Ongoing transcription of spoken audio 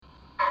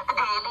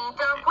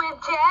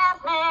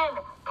Jasmine,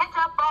 catch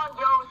up on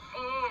your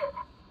shit.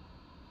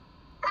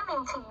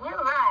 Coming to you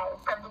live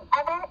from the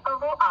other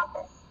Oval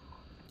Office.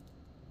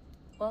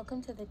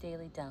 Welcome to the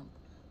Daily Dump,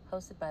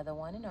 hosted by the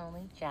one and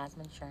only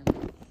Jasmine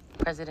Sherman,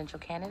 presidential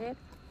candidate,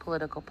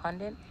 political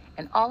pundit,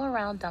 and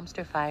all-around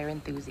dumpster fire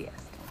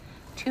enthusiast.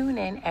 Tune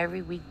in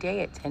every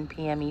weekday at 10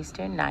 p.m.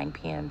 Eastern, 9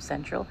 p.m.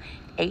 Central,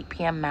 8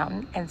 p.m.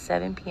 Mountain, and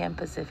 7 p.m.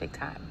 Pacific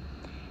Time.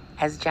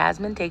 As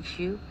Jasmine takes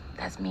you,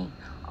 that's me,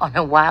 on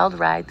a wild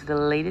ride through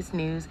the latest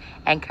news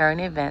and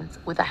current events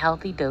with a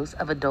healthy dose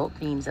of adult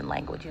themes and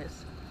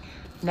languages.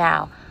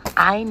 Now,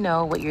 I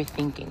know what you're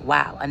thinking.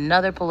 Wow,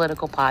 another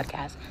political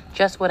podcast,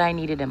 just what I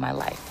needed in my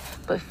life.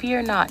 But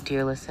fear not,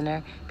 dear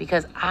listener,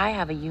 because I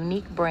have a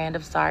unique brand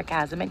of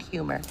sarcasm and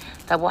humor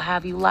that will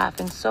have you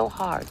laughing so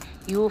hard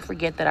you will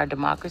forget that our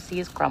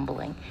democracy is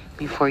crumbling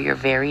before your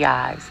very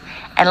eyes.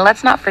 And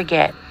let's not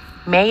forget,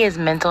 May is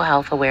Mental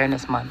Health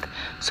Awareness Month.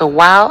 So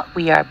while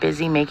we are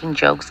busy making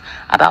jokes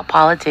about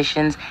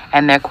politicians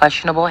and their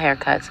questionable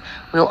haircuts,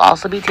 we'll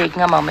also be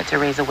taking a moment to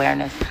raise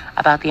awareness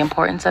about the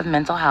importance of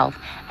mental health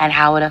and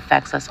how it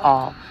affects us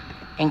all,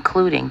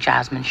 including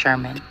Jasmine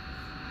Sherman.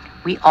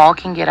 We all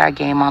can get our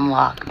game on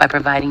lock by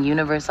providing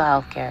universal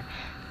health care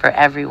for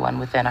everyone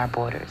within our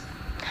borders.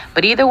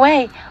 But either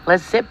way,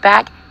 let's sit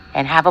back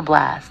and have a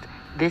blast.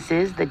 This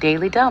is the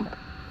Daily Dump.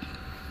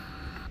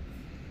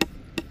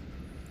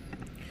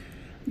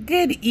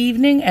 Good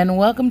evening and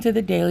welcome to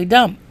the Daily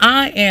Dump.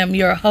 I am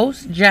your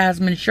host,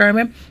 Jasmine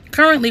Sherman,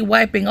 currently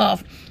wiping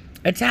off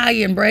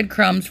Italian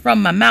breadcrumbs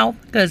from my mouth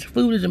because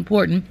food is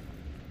important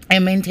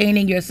and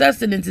maintaining your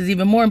sustenance is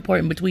even more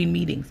important between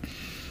meetings.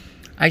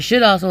 I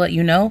should also let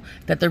you know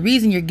that the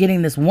reason you're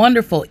getting this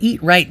wonderful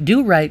Eat Right,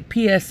 Do Right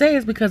PSA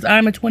is because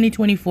I'm a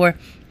 2024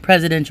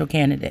 presidential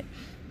candidate.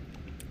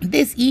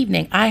 This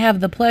evening, I have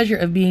the pleasure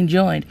of being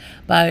joined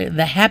by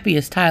the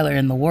happiest Tyler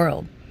in the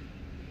world.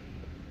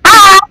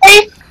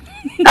 Hi!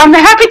 I'm the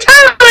happy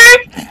Tyler!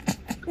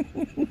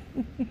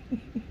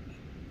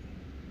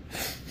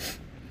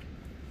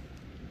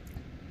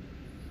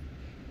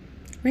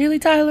 Really,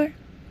 Tyler?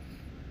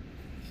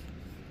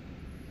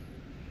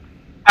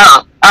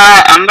 Oh,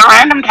 I'm the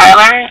random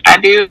Tyler. I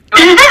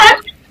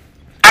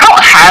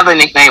don't have a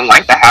nickname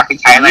like the happy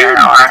Tyler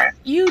or...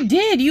 You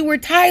did. You were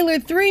Tyler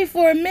 3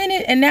 for a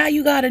minute, and now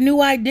you got a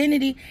new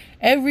identity.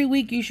 Every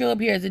week you show up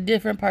here as a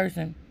different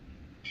person.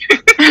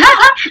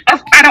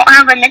 I don't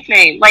have a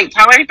nickname. Like,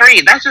 Tyler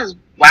 3, that's just,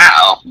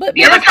 wow. But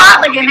it's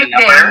not like a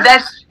nickname.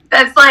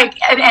 That's like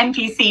an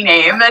NPC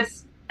name.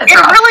 That's it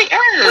rough. Really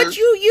is. But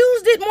you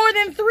used it more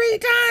than 3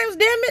 times,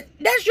 damn it.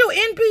 That's your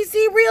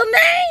NPC real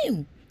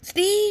name,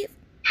 Steve.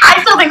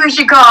 I still think we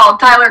should call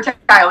Tyler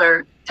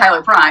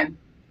Prime.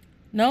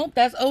 Nope,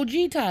 that's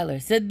OG Tyler.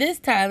 Said this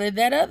Tyler,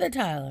 that other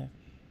Tyler.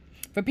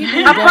 For people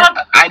who How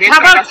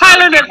about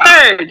Tyler the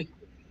Third?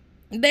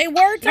 They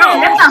were Tyler.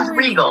 No, that sounds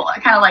regal. I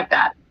kind of like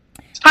that.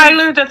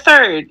 Tyler the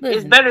Third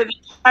is better than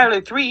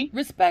Tyler 3.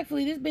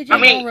 Respectfully, this bitch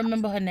ain't gonna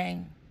remember her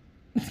name.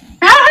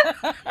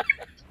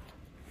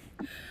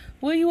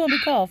 What do you want to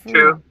be called? For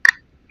True. real?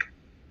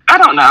 I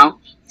don't know.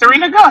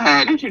 Serena, go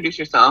ahead. Introduce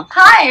yourself.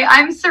 Hi,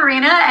 I'm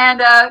Serena, and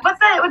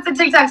what's the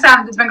TikTok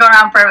sound that's been going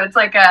around forever? It's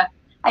like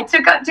I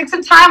took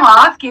some time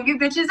off, gave you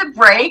bitches a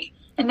break,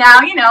 and now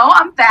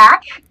I'm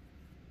back.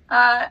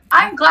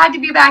 I'm glad to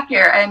be back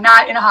here and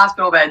not in a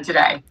hospital bed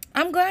today.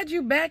 I'm glad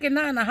you're back and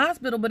not in the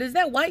hospital, but is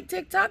that white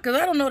TikTok? Because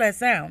I don't know that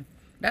sound.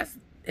 I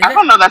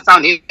don't know that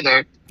sound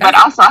either. But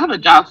also, I have a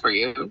job for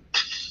you.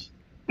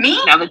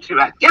 Me? Now that you're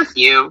back. Yes,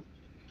 you.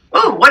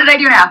 Ooh, what did I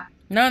do now?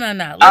 No.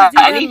 Let's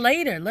do that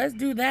later. Let's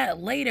do that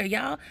later,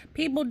 y'all.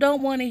 People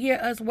don't want to hear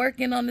us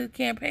working on this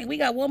campaign. We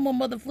got one more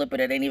mother flipper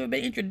that ain't even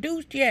been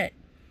introduced yet.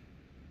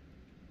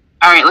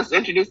 All right, let's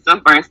introduce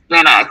them first,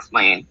 then I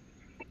explain.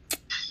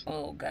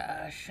 Oh,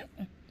 gosh.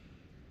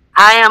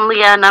 I am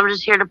Leah, and I'm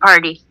just here to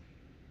party.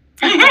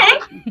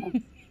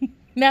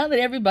 Now that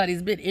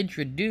everybody's been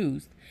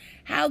introduced,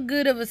 how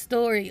good of a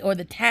story or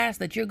the task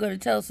that you're going to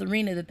tell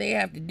Serena that they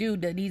have to do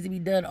that needs to be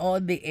done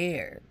on the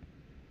air?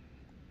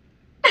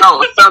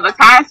 Oh, so the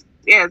task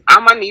is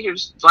I'm going to need you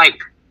to,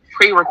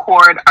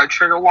 pre-record our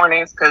trigger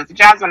warnings because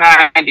Jasmine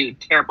and I do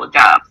terrible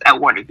jobs at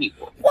warning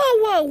people.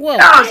 Whoa.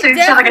 Oh, so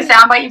you sound like a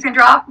soundbite you can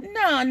drop?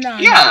 No.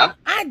 Yeah.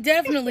 I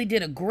definitely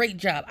did a great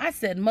job. I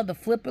said, mother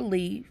flipper,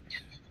 leave.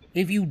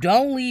 If you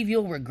don't leave,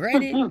 you'll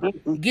regret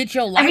it. Get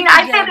your life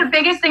I think the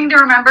biggest thing to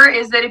remember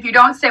is that if you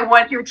don't say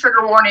what your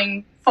trigger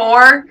warning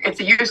for, it's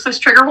a useless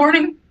trigger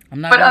warning.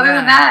 But other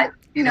than that,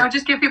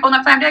 just give people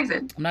enough time to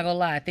exit. I'm not gonna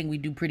lie. I think we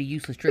do pretty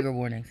useless trigger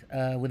warnings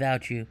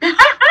without you.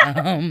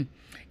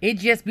 It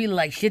just be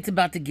like shit's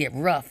about to get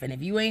rough, and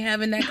if you ain't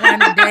having that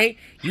kind of day,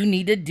 you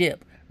need to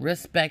dip.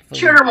 Respectfully.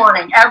 Trigger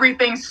warning.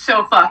 Everything's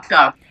so fucked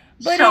up.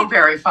 But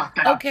very fucked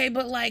up. Okay,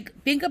 but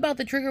think about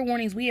the trigger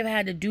warnings we have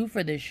had to do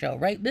for this show,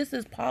 right? This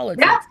is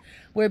politics,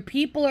 where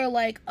people are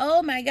like,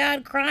 oh my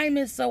God, crime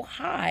is so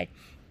high.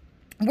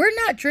 We're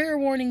not trigger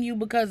warning you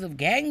because of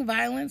gang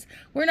violence.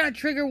 We're not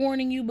trigger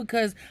warning you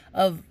because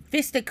of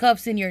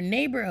fisticuffs in your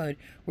neighborhood.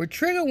 We're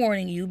trigger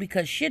warning you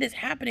because shit is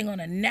happening on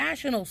a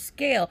national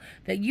scale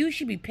that you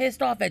should be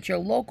pissed off at your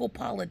local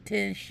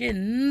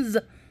politicians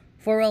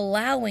for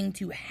allowing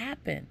to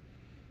happen.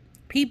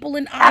 People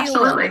in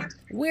Iowa,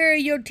 where are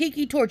your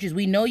tiki torches?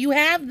 We know you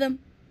have them.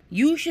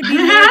 You should be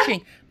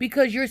marching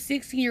because your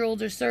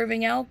 16-year-olds are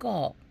serving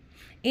alcohol.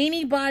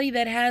 Anybody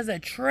that has a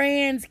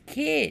trans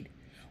kid,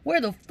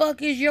 where the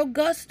fuck is your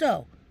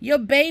gusto? Your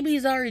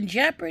babies are in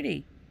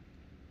jeopardy.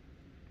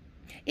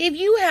 If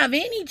you have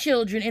any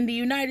children in the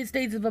United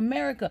States of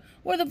America,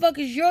 where the fuck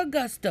is your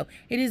gusto?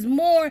 It is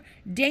more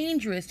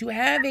dangerous to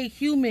have a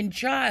human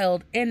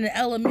child in an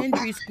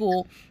elementary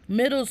school,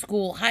 middle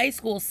school, high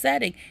school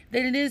setting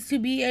than it is to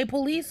be a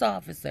police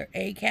officer.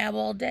 ACAB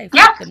all day.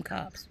 Fuck them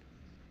cops.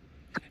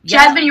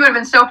 Jasmine, you would have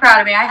been so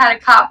proud of me. I had a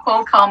cop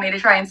cold call me to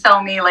try and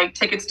sell me like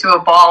tickets to a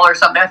ball or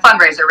something, a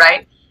fundraiser,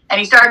 right? And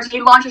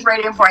he launches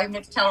right in before I even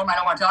get to tell him I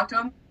don't want to talk to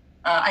him.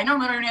 I know I'm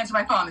not going to answer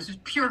my phone. This is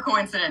pure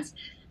coincidence.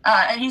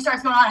 And he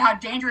starts going on how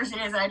dangerous it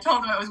is. And I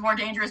told him it was more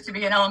dangerous to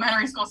be an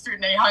elementary school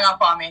student, and he hung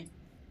up on me.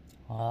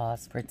 Oh,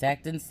 it's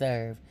protect and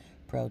serve.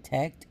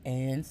 Protect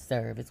and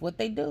serve. It's what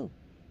they do.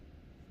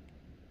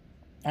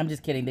 I'm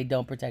just kidding. They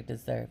don't protect and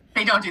serve.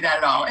 They don't do that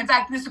at all. In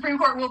fact, the Supreme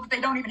Court ruled that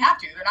they don't even have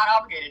to. They're not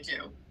obligated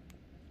to.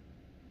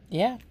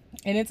 Yeah.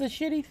 And it's a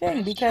shitty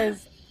thing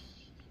because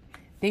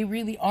they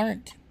really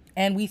aren't.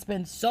 And we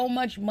spend so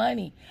much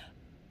money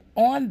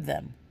on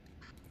them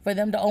for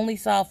them to only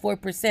solve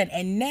 4%.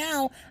 And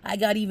now I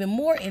got even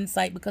more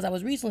insight because I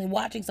was recently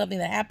watching something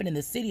that happened in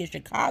the city of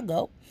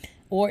Chicago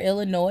or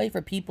Illinois,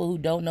 for people who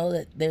don't know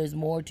that there's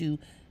more to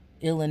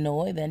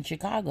Illinois than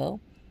Chicago.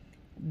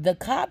 The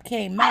cop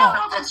came out. I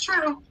don't know if that's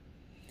true.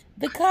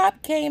 The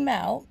cop came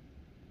out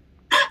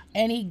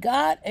and he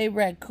got a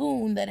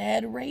raccoon that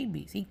had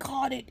rabies. He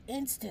caught it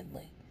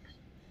instantly.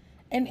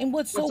 And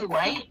what's so... Was he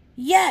white?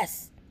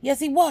 Yes. Yes,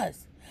 he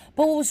was.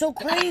 But what was so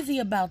crazy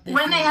about this...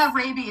 When they have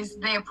rabies,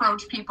 they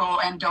approach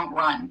people and don't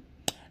run.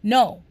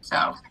 No.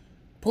 So...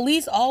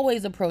 Police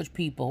always approach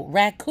people.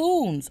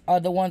 Raccoons are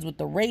the ones with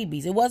the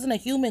rabies. It wasn't a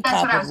human That's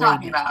cop what I with was rabies.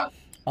 talking about.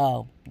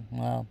 Oh,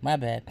 well, my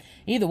bad.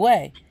 Either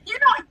way. You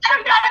know,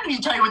 I don't need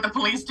to tell you what the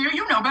police do.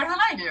 You know better than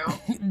I do.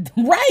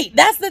 Right.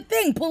 That's the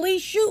thing.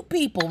 Police shoot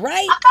people,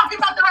 right? I'm talking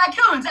about the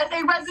raccoons. That's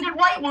a resident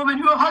white woman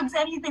who hugs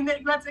anything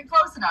that lets it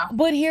close enough.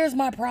 But here's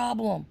my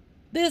problem.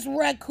 This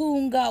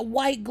raccoon got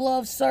white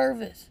glove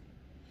service.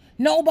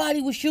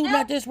 Nobody was shooting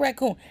at this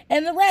raccoon.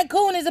 And the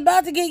raccoon is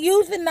about to get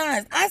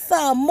euthanized. I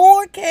saw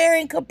more care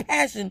and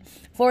compassion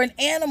for an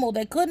animal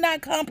that could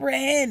not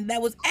comprehend,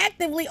 that was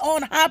actively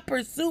on hot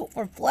pursuit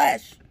for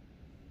flesh,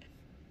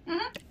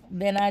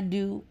 than I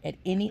do at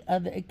any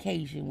other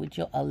occasion with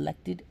your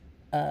elected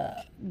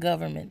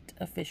government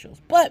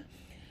officials. But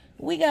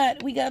we got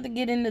to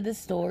get into the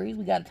stories.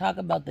 We got to talk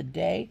about the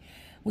day.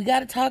 We got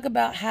to talk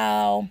about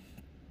how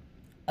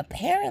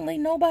apparently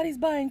nobody's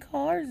buying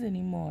cars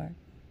anymore.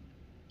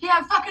 Yeah,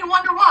 I fucking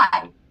wonder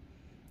why.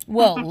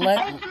 Well,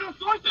 like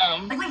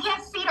we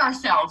can't feed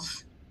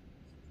ourselves.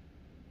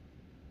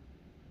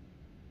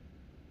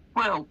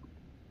 Well,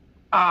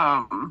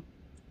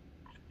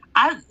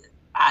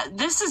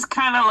 this is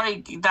kind of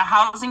like the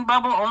housing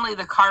bubble, only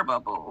the car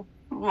bubble.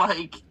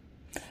 Like,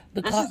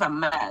 this is a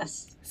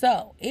mess.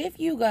 So, if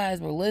you guys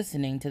were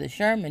listening to the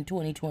Sherman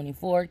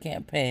 2024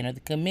 campaign or the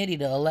committee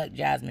to elect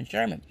Jasmine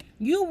Sherman,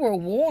 you were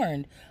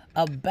warned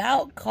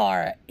about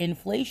car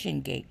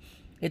inflation gate.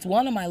 It's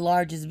one of my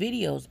largest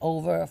videos,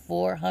 over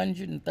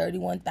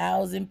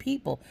 431,000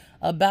 people,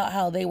 about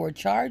how they were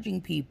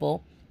charging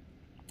people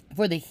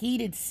for the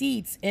heated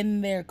seats in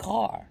their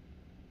car.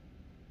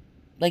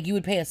 Like you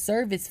would pay a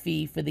service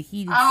fee for the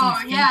heated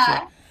seats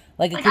feature.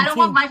 Like I don't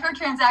want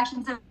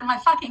microtransactions in my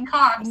fucking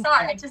car. I'm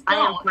sorry, I just don't.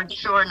 I am for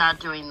sure not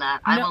doing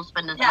that. I will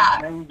spend as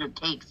much money as it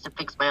takes to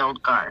fix my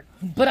old car.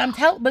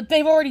 But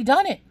they've already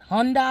done it.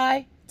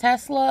 Hyundai,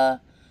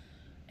 Tesla,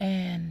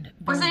 and...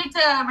 Was it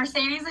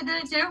Mercedes that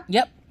did it too?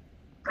 Yep.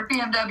 Or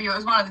BMW, it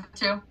was one of the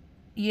two.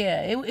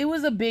 Yeah, it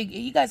was a big...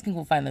 You guys can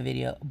go find the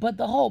video. But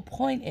the whole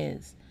point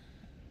is,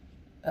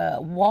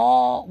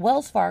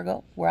 Wells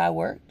Fargo, where I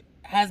worked,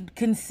 has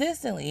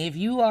consistently, if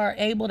you are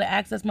able to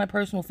access my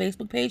personal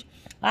Facebook page,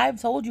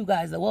 I've told you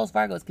guys that Wells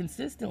Fargo has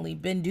consistently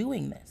been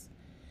doing this.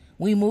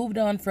 We moved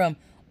on from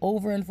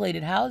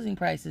overinflated housing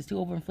prices to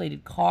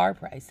overinflated car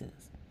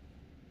prices.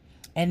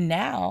 And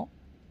now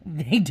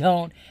they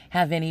don't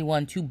have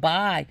anyone to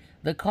buy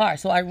the car.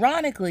 So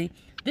ironically,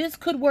 this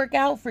could work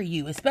out for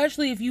you,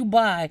 especially if you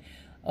buy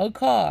a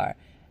car,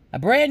 a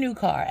brand new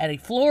car at a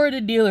Florida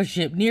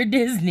dealership near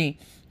Disney.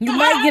 You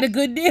might get a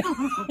good deal.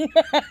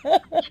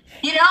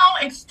 You know,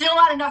 it's still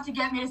not enough to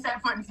get me to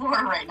set foot in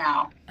Florida right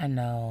now. I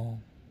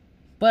know.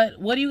 But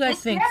what do you guys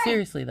think?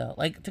 Seriously, though.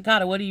 Like,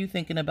 Takata, what are you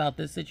thinking about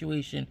this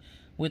situation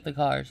with the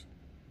cars?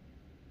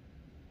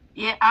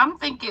 Yeah, I'm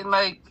thinking,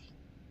 like,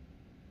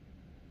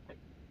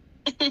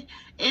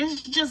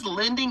 it's just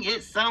lending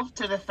itself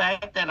to the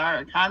fact that our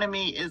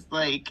economy is,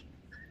 like,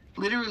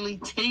 literally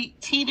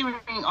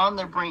teetering on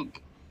the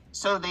brink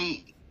So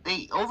they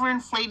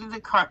overinflated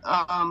the car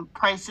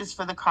prices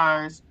for the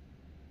cars.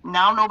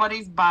 Now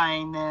nobody's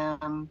buying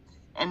them.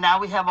 And now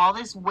we have all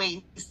this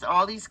waste,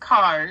 all these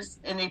cars,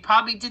 and they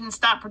probably didn't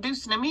stop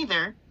producing them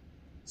either.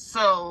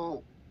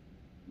 So,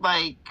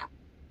 like,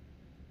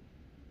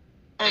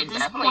 they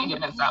definitely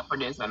didn't stop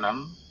producing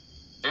them.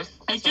 There's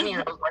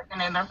 10-year-olds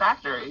working in their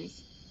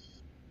factories.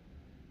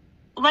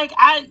 Like,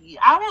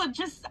 I would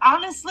just,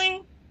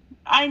 honestly,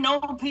 I know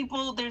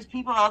there's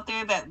people out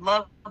there that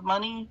love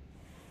money,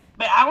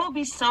 but I will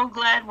be so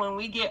glad when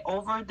we get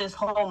over this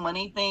whole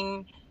money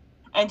thing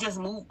and just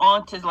move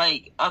on to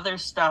like other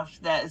stuff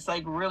that is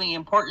like really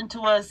important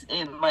to us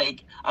and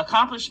like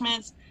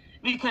accomplishments,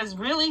 because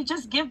really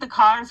just give the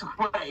cars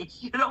away.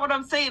 You know what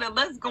I'm saying? And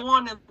let's go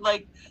on and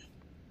like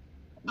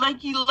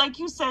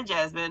you said,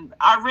 Jasmine,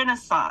 our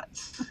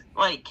renaissance.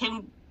 Like,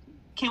 can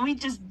we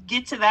just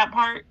get to that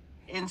part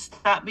and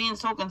stop being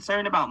so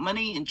concerned about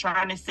money and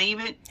trying to save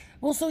it?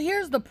 Well, so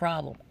here's the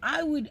problem.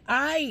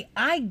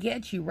 I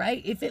get you,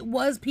 right? If it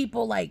was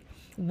people like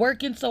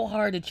working so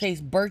hard to chase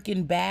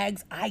Birkin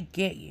bags, I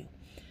get you.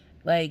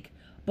 Like,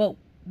 but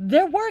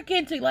they're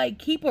working to like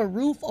keep a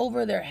roof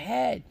over their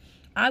head.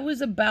 So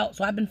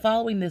I've been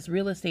following this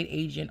real estate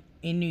agent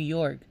in New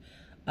York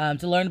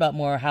to learn about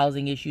more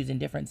housing issues in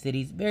different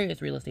cities,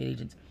 various real estate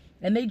agents.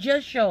 And they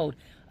just showed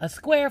a 400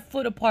 square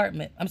foot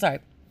apartment,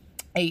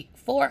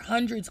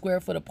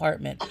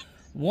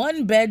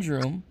 1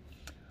 bedroom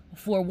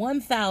for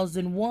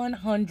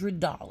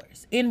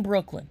 $1,100 in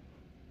Brooklyn.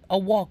 A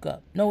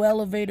walk-up, no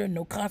elevator,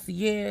 no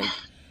concierge,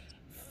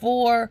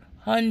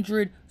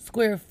 400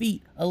 square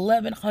feet,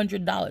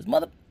 $1,100.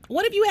 Mother,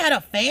 what if you had a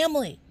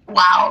family?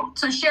 Wow.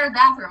 So shared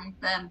bathroom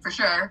then, for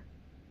sure.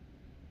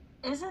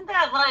 Isn't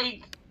that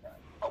like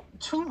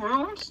 2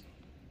 rooms?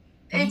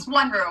 It's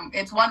 1 room.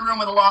 It's 1 room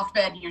with a loft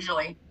bed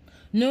usually.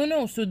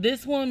 No. So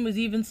this one was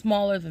even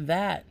smaller than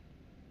that.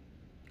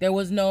 There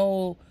was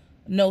no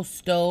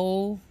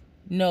stove,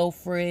 no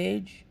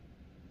fridge.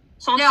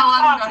 So yeah, a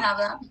lot of them don't have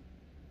that.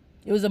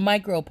 It was a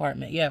micro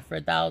apartment, yeah,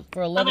 for $1,100.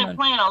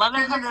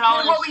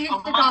 $1,100 what we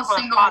used to call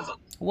single.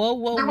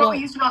 Whoa. They're what we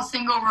used to call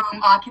single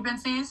room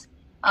occupancies,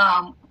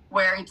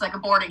 where it's like a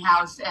boarding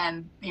house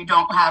and you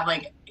don't have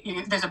like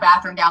there's a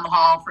bathroom down the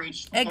hall for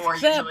each floor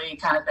usually,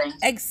 kind of thing.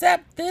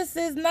 Except this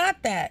is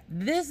not that.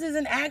 This is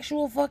an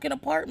actual fucking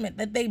apartment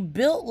that they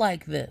built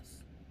like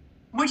this,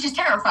 which is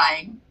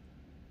terrifying.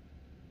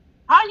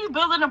 How do you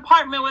build an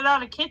apartment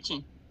without a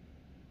kitchen?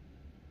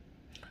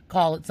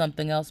 Call it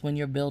something else when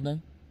you're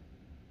building.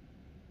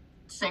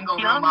 Single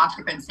room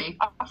occupancy.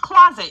 A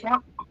closet.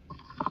 Yep.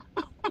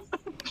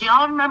 Do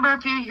y'all remember a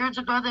few years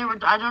ago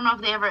I don't know if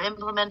they ever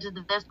implemented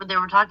this, but they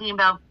were talking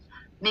about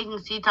making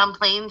seats on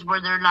planes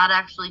where they're not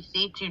actually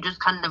seats. You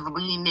just kind of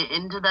lean it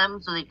into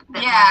them so they can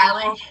fit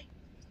more people.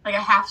 like a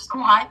half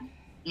squat.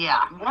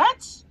 Yeah.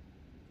 What?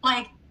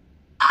 Like,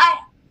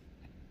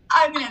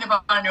 I've been in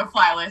on a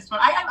no-fly list, but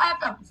I have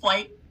a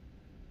flight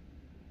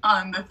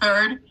on the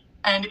 3rd,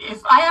 and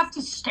if I have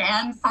to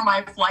stand for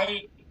my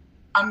flight,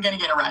 I'm gonna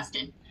get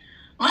arrested.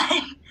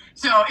 Like,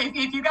 so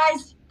if you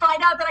guys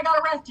find out that I got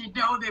arrested,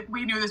 know that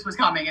we knew this was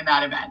coming in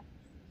that event.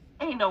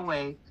 Ain't no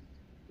way.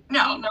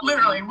 No,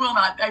 literally, will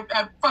not.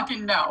 I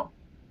fucking know.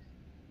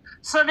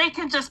 So they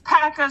can just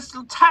pack us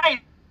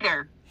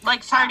tighter,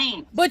 like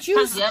sardines. But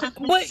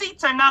the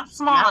seats are not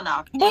small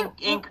enough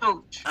in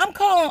coach. I'm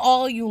calling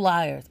all you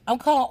liars. I'm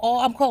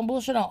calling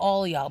bullshit on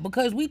all of y'all,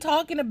 because we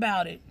talking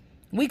about it,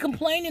 we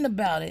complaining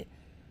about it.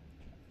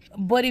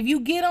 But if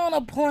you get on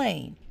a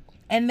plane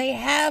and they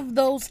have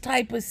those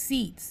type of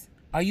seats,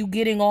 are you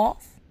getting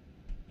off?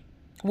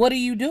 What are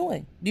you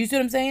doing? Do you see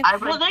what I'm saying?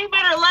 Well, they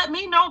better let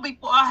me know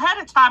ahead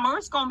of time, or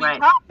it's gonna be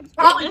problems.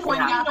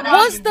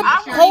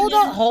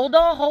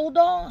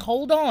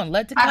 Hold on.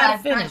 Let Takata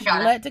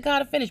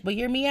finish. But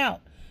hear me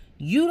out.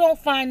 You don't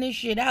find this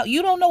shit out.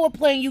 You don't know what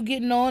plane you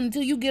getting on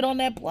until you get on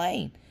that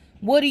plane.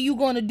 What are you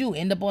gonna do?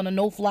 End up on a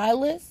no-fly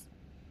list?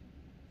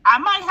 I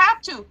might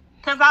have to,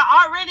 because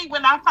I already,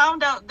 when I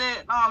found out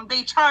that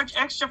they charge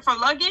extra for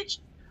luggage,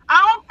 I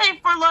don't pay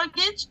for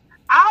luggage.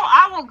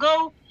 I will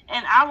go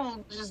and I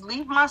will just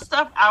leave my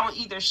stuff. I will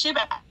either ship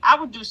it, I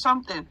will do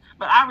something,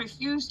 but I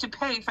refuse to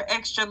pay for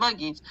extra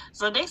luggage.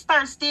 So they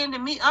start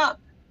standing me up.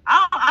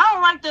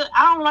 I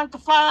don't like to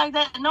fly like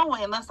that no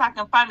way, unless I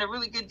can find a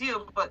really good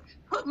deal. But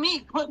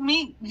make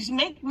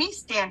me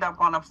stand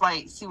up on a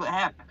flight, see what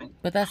happens.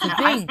 But that's the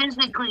thing. I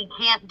physically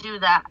can't do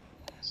that.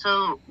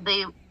 So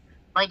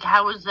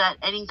how is that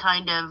any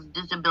kind of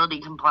disability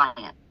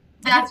compliant?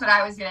 That's what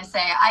I was going to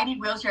say. I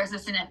need wheelchair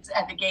assistance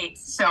at the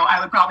gates, so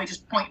I would probably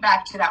just point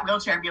back to that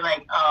wheelchair and be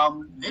like,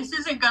 this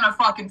isn't going to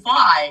fucking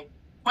fly.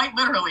 Quite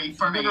literally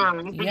for me.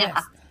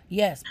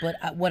 Yes, but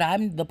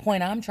the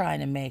point I'm trying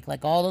to make,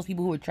 like all those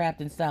people who are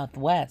trapped in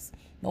Southwest,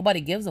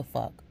 nobody gives a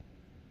fuck.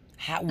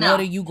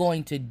 What are you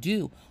going to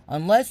do?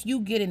 Unless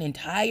you get an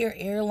entire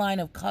airline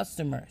of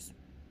customers,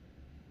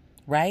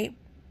 right?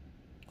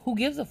 Who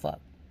gives a fuck?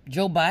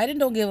 Joe Biden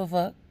don't give a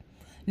fuck.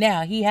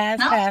 Now, he has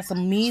passed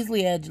some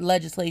measly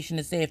legislation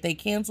to say if they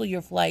cancel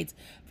your flights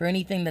for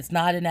anything that's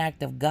not an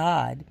act of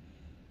God,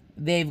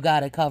 they've got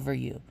to cover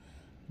you.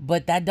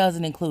 But that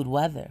doesn't include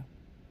weather.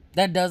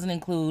 That doesn't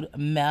include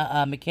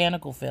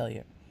mechanical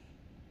failure.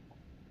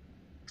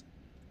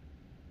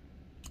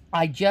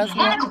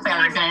 Mechanical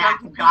failure is an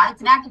act of God.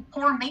 It's an act of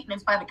poor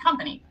maintenance by the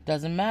company.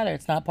 Doesn't matter.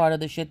 It's not part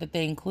of the shit that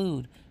they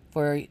include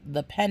for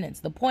the penance.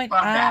 The point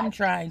I'm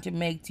trying to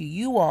make to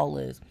you all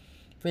is,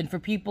 and for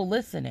people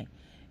listening,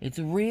 it's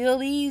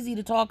real easy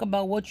to talk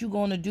about what you're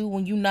going to do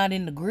when you're not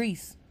in the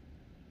grease.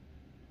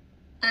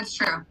 That's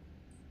true.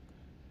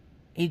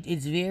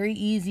 It's very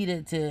easy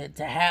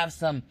to have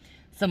some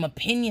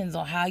opinions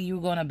on how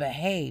you're going to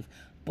behave.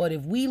 But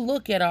if we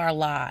look at our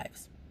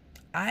lives,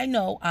 I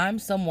know I'm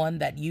someone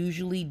that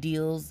usually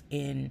deals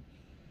in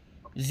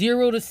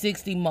 0 to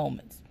 60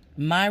 moments.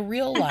 In my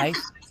real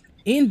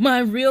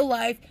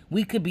life,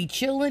 we could be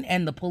chilling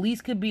and the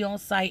police could be on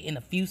site in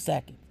a few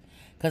seconds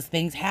because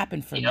things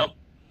happen for me.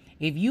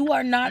 If you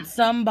are not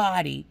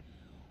somebody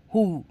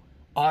who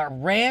are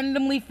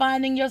randomly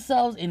finding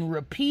yourselves in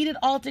repeated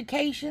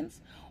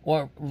altercations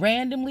or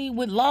randomly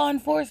with law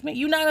enforcement,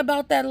 you're not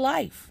about that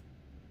life.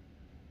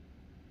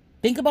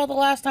 Think about the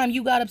last time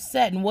you got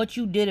upset and what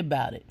you did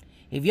about it.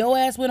 If your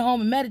ass went home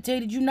and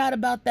meditated, you're not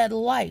about that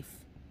life.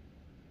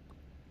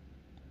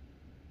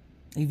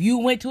 If you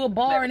went to a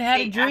bar and had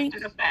a drink,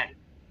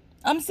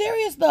 I'm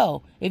serious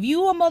though. If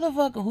you a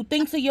motherfucker who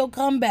thinks of your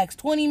comebacks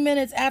 20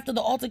 minutes after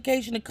the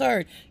altercation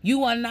occurred,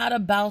 you are not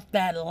about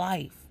that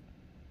life.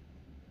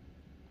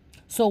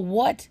 So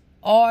what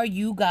are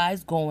you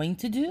guys going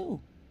to do?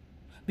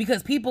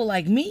 Because people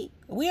like me,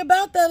 we're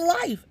about that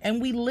life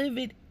and we live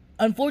it.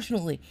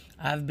 Unfortunately,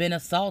 I've been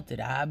assaulted,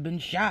 I've been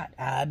shot,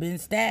 I've been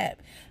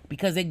stabbed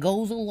because it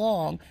goes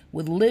along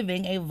with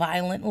living a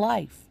violent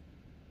life.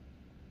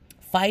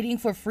 Fighting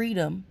for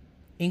freedom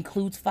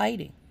includes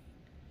fighting.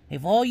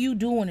 If all you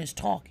doing is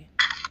talking,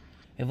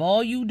 if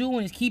all you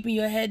doing is keeping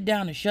your head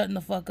down and shutting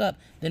the fuck up,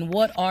 then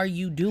what are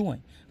you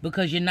doing?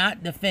 Because you're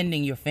not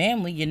defending your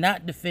family, you're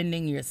not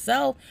defending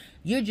yourself,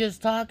 you're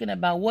just talking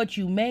about what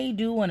you may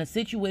do in a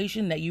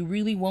situation that you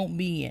really won't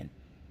be in.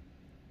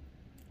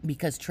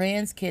 Because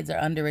trans kids are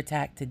under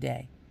attack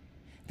today.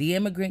 The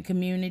immigrant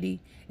community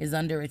is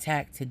under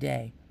attack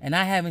today. And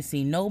I haven't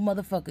seen no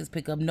motherfuckers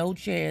pick up no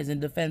chairs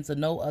in defense of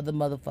no other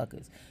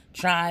motherfuckers.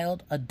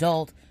 Child,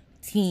 adult,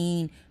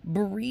 teen,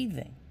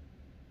 breathing.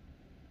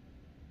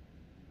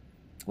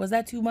 Was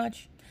that too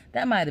much?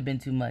 That might have been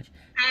too much.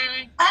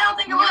 I don't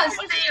think it was.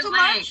 Too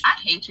much. I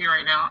hate you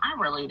right now. I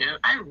really do.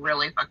 I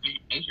really fucking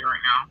hate you right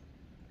now.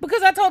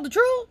 Because I told the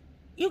truth?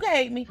 You can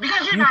hate me.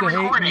 Because you're not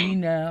recording. Hate me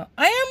now.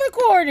 I am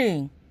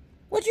recording.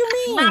 What you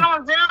mean? Not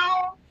on Zoom.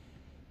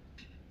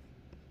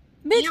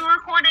 Bitch. You're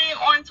recording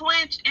on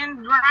Twitch and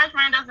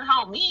GarageBand doesn't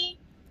help me.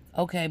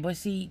 Okay, but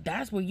see,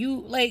 that's where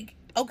you, like,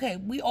 okay,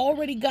 we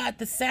already got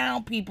the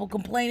sound people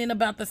complaining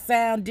about the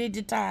sound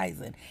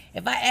digitizing.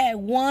 If I add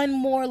one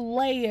more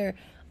layer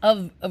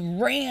of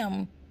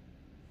RAM,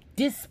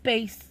 disk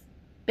space,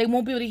 they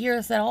won't be able to hear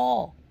us at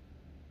all.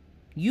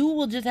 You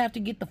will just have to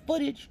get the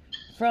footage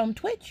from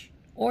Twitch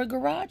or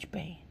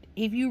GarageBand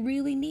if you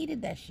really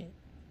needed that shit.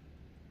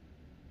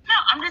 No,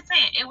 I'm just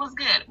saying, it was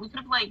good. We could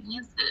have, like,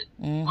 used it.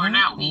 Or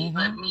not we,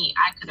 but me.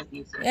 I could have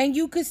used it. And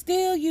you could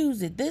still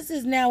use it. This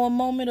is now a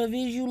moment of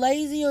is you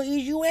lazy or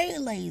is you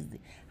ain't lazy.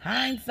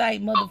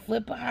 Hindsight, mother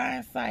flipper,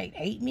 hindsight.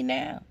 Hate me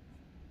now.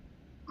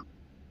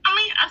 I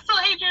mean, I still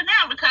hate you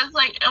now because,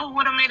 like, it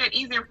would have made it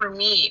easier for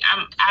me.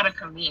 I'm out of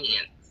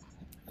convenience.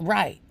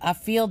 Right. I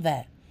feel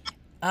that.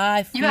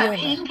 You have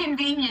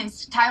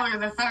inconvenienced Tyler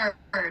the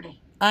Third.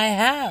 I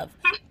have.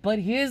 But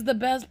here's the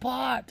best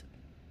part.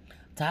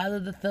 Tyler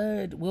the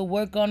Third will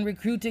work on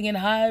recruiting and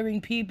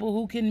hiring people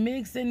who can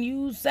mix and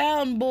use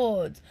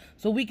soundboards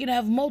so we can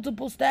have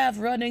multiple staff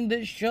running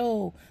this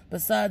show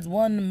besides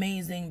one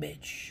amazing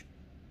bitch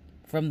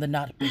from the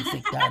Not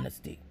Basic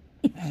Dynasty.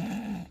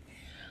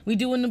 We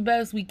doing the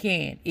best we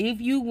can.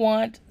 If you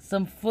want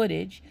some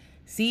footage,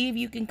 see if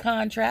you can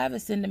con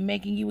Travis into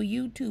making you a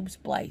YouTube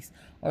splice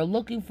or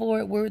looking for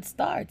it where it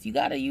starts. You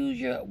got to use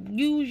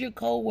your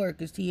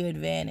co-workers to your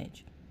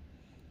advantage.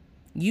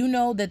 You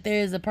know that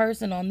there is a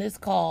person on this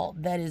call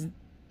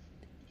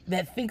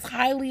that thinks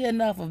highly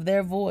enough of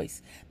their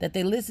voice that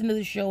they listen to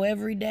the show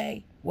every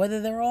day,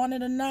 whether they're on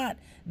it or not.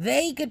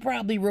 They could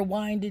probably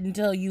rewind it and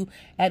tell you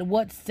at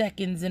what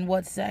seconds and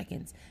what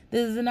seconds.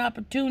 This is an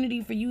opportunity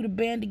for you to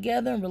band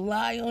together and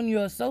rely on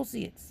your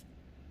associates.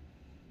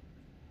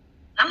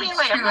 I mean,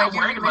 like, I'm not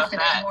worried about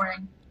that.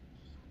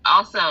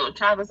 Also,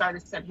 Travis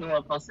already said he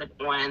will post it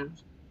on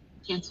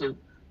YouTube.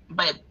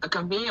 But the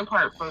convenient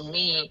part for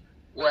me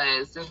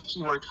was since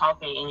you were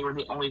talking and you were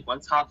the only one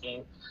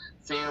talking,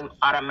 Zoom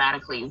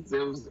automatically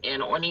zooms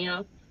in on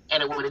you,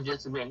 and it would have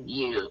just been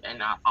you and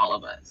not all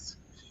of us.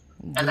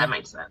 And that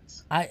makes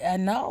sense. I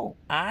know.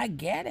 I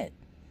get it.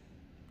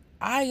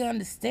 I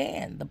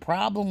understand. The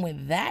problem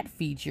with that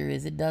feature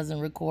is it doesn't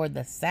record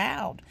the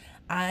sound.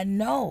 I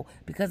know,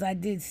 because I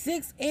did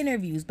 6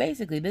 interviews.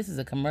 Basically, this is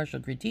a commercial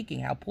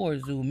critiquing how poor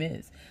Zoom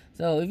is.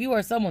 So if you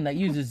are someone that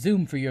uses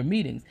Zoom for your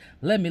meetings,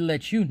 let me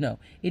let you know,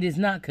 it is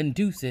not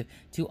conducive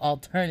to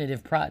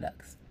alternative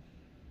products.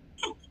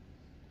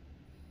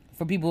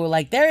 for people who are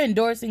like, they're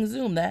endorsing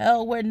Zoom. The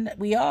hell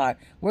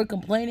we're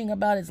complaining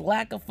about its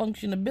lack of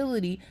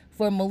functionability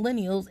for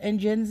millennials and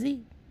Gen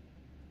Z.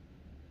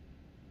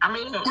 I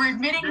mean, we're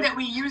admitting that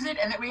we use it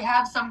and that we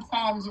have some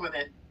qualms with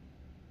it.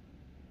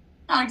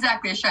 Not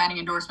exactly a shining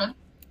endorsement.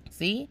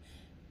 See?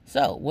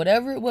 So,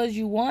 whatever it was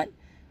you want,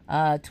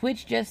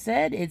 Twitch just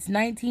said it's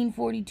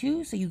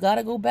 1942, so you got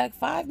to go back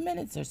 5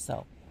 minutes or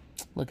so.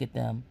 Look at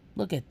them.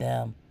 Look at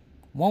them.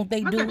 Won't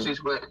they do it?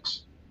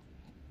 Twitch.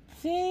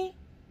 See?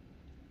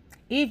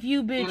 If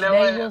you bitch,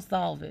 they will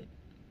solve it.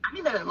 I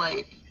need to,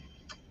 like...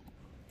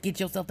 Get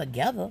yourself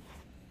together.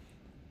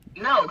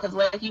 No, because,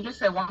 like, you just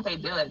said, won't they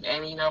do it?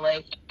 And, you know,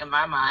 like, in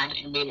my mind,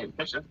 it made it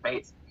Christian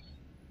space.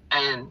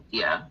 And,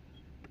 yeah.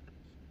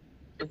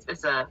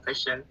 It's a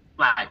Christian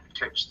Black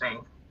church thing.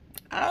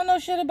 I don't know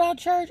shit about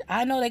church.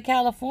 I know that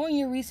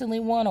California recently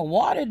won a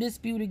water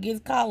dispute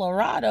against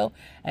Colorado,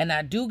 and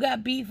I do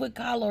got beef with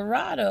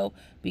Colorado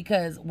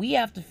because we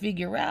have to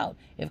figure out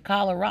if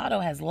Colorado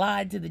has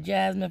lied to the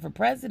Jasmine for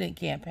President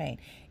campaign.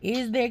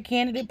 Is their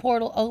candidate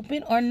portal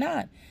open or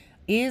not?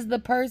 Is the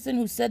person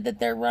who said that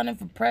they're running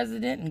for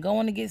president and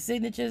going to get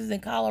signatures in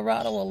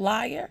Colorado a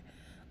liar?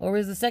 Or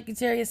is the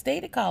Secretary of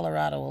State of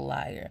Colorado a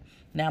liar?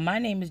 Now, my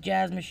name is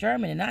Jasmine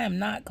Sherman, and I am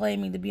not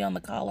claiming to be on the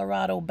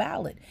Colorado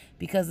ballot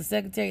because the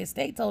Secretary of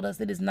State told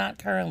us it is not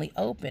currently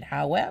open.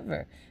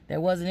 However,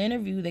 there was an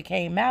interview that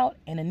came out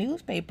in a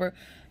newspaper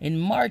in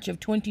March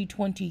of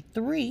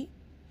 2023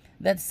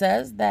 that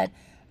says that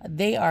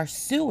they are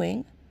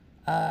suing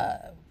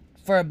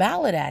for a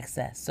ballot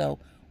access. So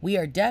we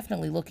are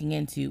definitely looking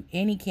into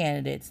any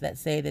candidates that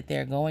say that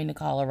they're going to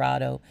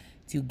Colorado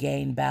to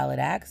gain ballot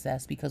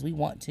access because we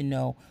want to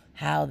know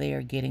how they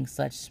are getting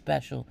such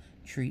special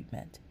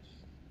treatment,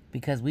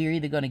 because we're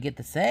either going to get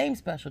the same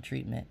special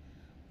treatment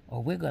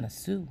or we're going to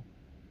sue.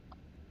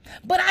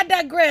 But I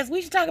digress.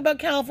 We should talk about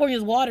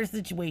California's water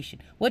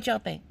situation. What y'all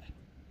think?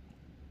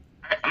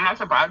 I'm not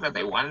surprised that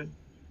they won.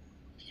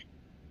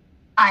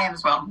 I am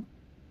as well.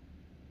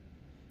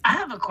 I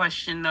have a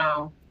question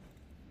though.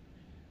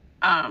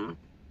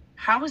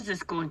 How is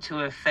this going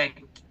to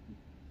affect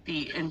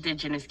the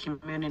indigenous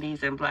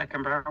communities and Black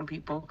and brown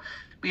people?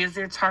 Because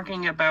they're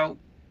talking about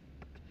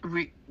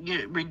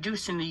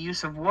reducing the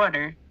use of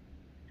water.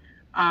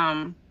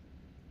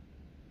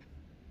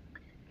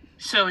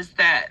 So is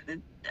that,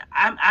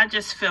 I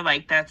just feel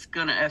like that's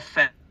going to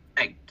affect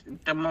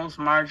the most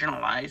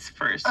marginalized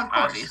first,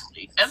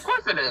 obviously. Of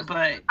course it is. But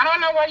I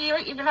don't know why you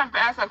even have to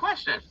ask that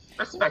question,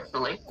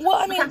 respectfully. Well,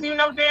 I mean, because you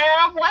know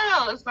damn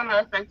well it's going to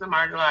affect the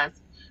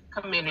marginalized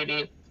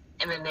community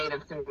and the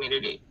Native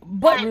community.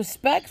 But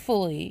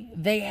respectfully,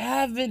 they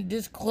haven't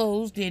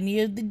disclosed any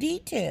of the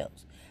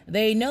details.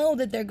 They know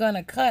that they're going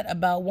to cut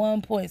about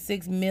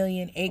 1.6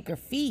 million acre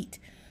feet,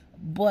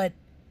 but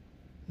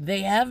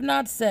they have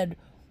not said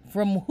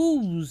from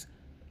whose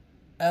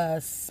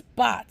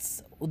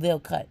spots they'll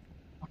cut,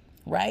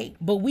 right?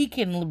 But we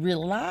can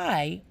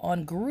rely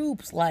on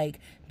groups like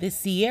the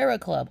Sierra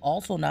Club,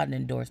 also not an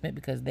endorsement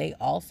because they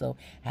also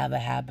have a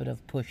habit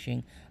of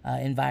pushing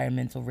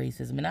environmental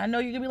racism. And I know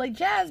you're going to be like,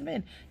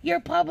 Jasmine, you're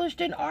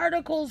published in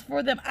articles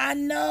for them. I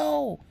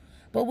know,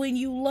 but when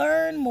you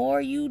learn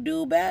more, you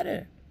do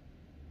better.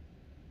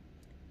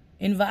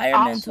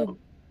 Environmental.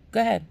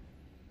 Go ahead.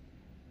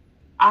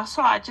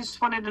 Also, I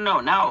just wanted to know.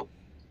 Now,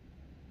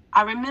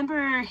 I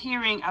remember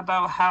hearing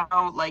about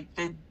how, like,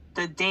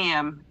 the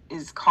dam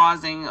is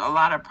causing a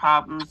lot of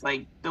problems,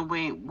 like the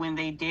way when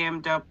they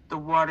dammed up the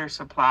water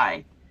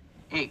supply,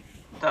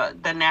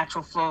 the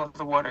natural flow of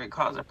the water, it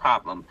caused a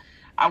problem.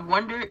 I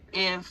wonder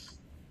if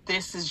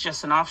this is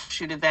just an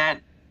offshoot of that,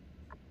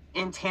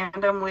 in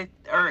tandem with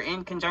or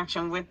in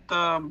conjunction with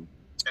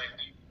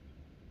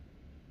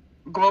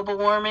global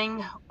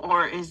warming,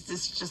 or is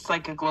this just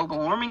like a global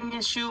warming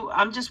issue?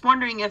 I'm just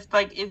wondering if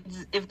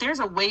if there's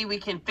a way we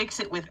can fix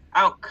it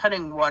without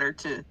cutting water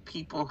to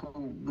people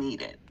who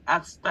need it.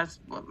 That's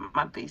what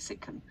my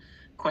basic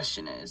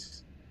question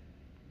is.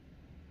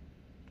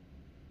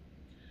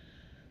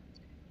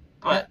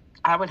 But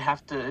I would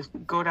have to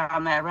go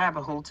down that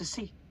rabbit hole to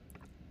see.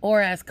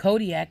 Or ask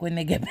Kodiak when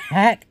they get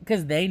back,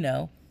 because they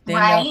know. They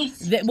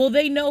know.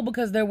 They know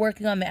because they're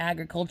working on the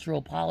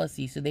agricultural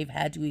policy, so they've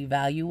had to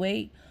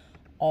evaluate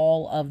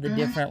all of the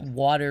different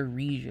water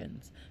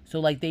regions. So,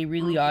 like, they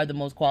really are the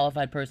most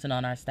qualified person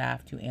on our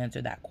staff to answer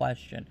that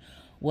question.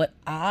 What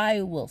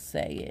I will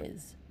say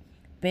is,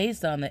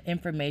 based on the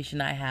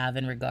information I have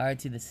in regard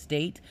to the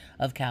state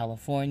of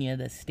California,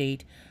 the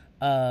state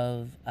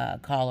of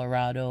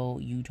Colorado,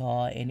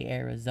 Utah, and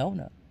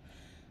Arizona,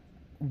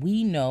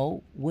 we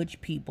know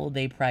which people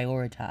they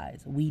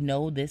prioritize. We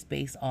know this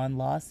based on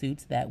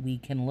lawsuits that we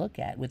can look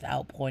at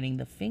without pointing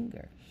the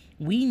finger.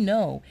 We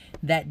know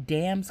that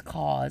dams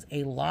cause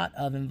a lot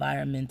of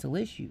environmental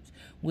issues,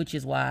 which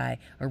is why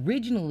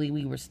originally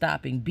we were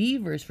stopping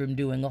beavers from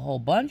doing a whole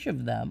bunch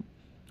of them,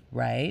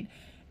 right?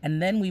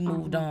 And then we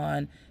moved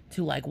on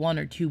to like one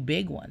or two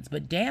big ones.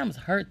 But dams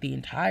hurt the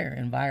entire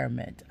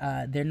environment.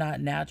 They're not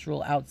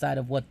natural outside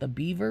of what the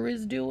beaver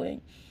is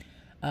doing.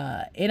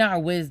 in our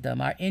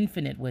wisdom, our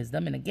infinite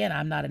wisdom, and again,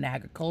 I'm not an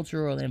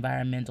agricultural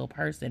environmental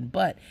person,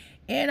 but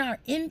in our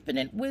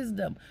infinite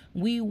wisdom,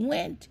 we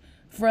went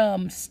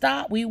from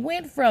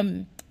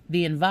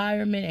the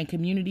environment and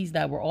communities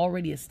that were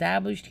already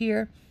established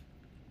here,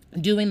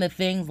 doing the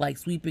things like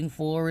sweeping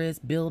forests,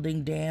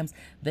 building dams,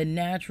 the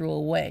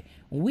natural way.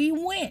 We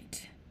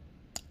went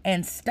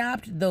and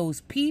stopped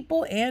those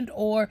people and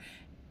or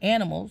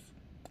animals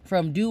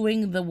from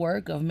doing the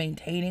work of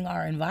maintaining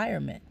our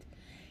environment.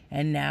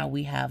 And now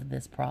we have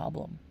this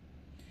problem.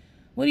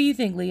 What do you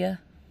think, Leah?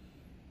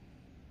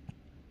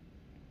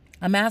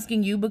 I'm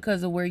asking you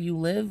because of where you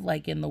live,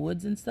 like in the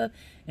woods and stuff,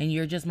 and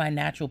you're just my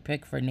natural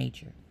pick for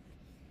nature.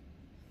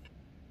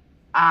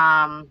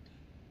 I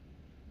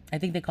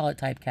think they call it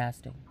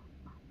typecasting.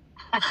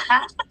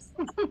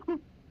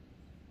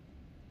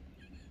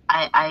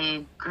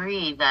 I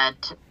agree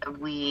that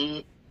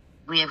we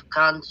have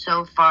gone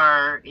so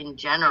far in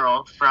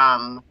general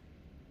from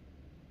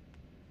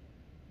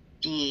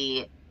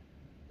the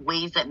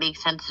ways that make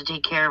sense to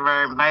take care of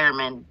our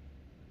environment.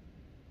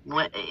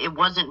 It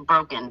wasn't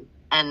broken,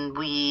 and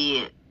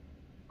we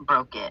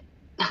broke it.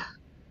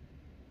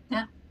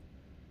 Yeah.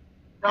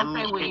 Don't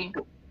say we.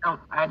 No,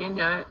 I didn't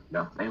do it.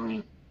 Don't say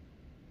we.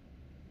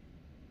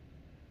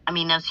 I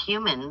mean, as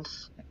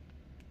humans,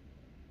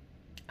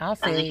 I'll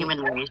say as a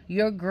human race,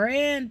 your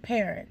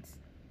grandparents,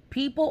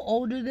 people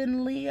older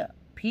than Leah,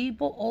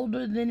 people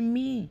older than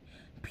me,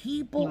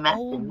 people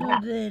older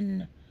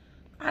than,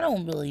 I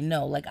don't really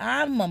know. Like,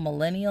 I'm a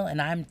millennial,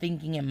 and I'm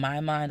thinking in my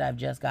mind I've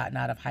just gotten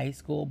out of high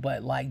school,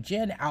 but like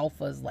Gen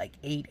Alpha's like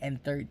 8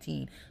 and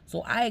 13.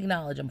 So I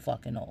acknowledge I'm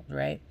fucking old,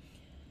 right?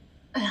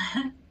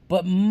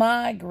 But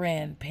my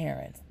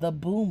grandparents, the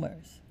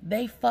boomers,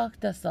 they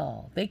fucked us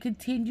all. They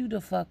continue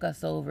to fuck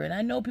us over. And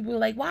I know people are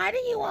like, why do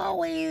you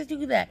always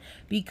do that?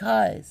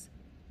 Because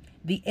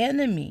the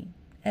enemy,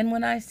 and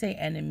when I say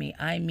enemy,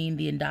 I mean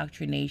the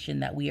indoctrination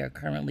that we are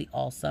currently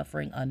all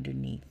suffering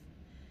underneath.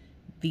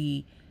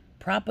 The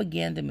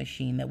propaganda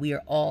machine that we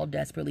are all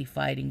desperately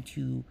fighting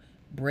to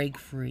break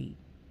free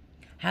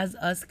has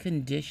us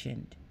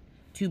conditioned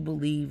to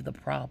believe the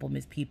problem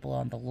is people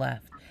on the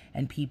left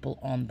and people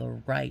on the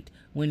right,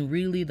 when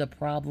really the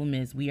problem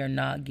is we are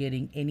not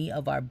getting any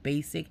of our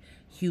basic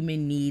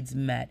human needs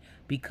met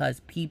because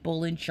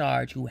people in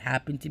charge, who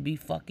happen to be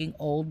fucking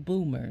old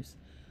boomers,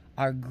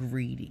 are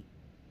greedy.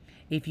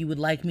 If you would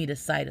like me to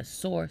cite a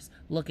source,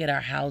 look at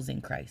our housing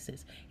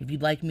crisis. If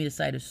you'd like me to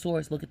cite a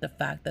source, look at the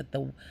fact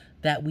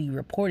that we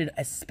reported,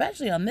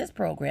 especially on this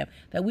program,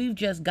 that we've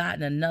just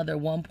gotten another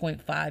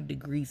 1.5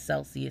 degrees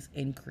Celsius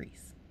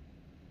increase.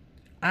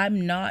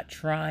 I'm not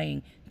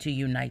trying to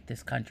unite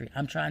this country.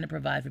 I'm trying to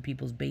provide for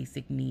people's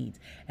basic needs.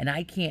 And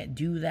I can't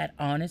do that,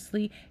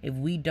 honestly, if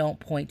we don't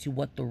point to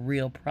what the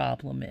real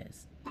problem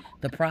is.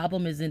 The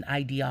problem isn't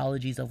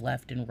ideologies of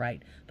left and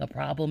right. The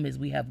problem is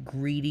we have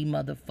greedy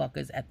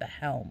motherfuckers at the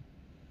helm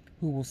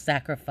who will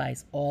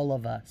sacrifice all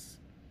of us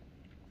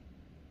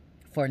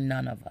for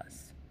none of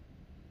us.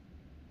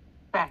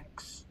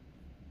 Facts.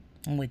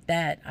 And with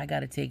that, I got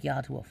to take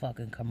y'all to a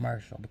fucking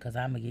commercial because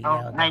I'm going to get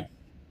yelled at.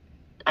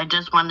 I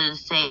just wanted to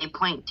say,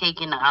 point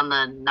taken on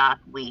the not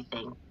we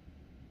thing.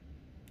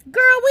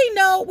 Girl, we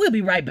know. We'll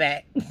be right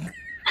back.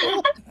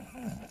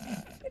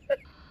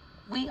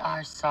 We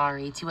are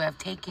sorry to have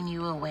taken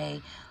you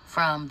away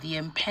from the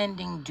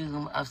impending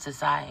doom of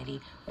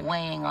society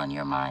weighing on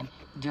your mind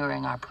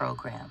during our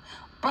program.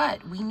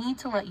 But we need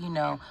to let you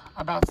know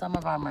about some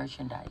of our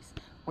merchandise.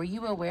 Were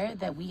you aware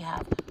that we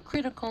have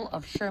Critical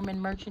of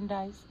Sherman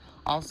merchandise,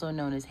 also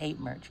known as hate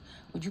merch,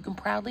 which you can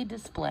proudly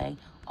display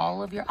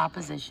all of your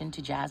opposition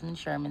to Jasmine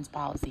Sherman's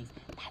policies,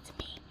 that's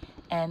me,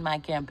 and my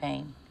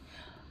campaign.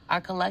 Our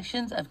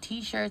collections of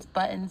t-shirts,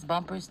 buttons,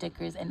 bumper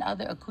stickers, and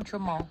other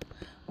accoutrements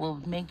will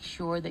make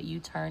sure that you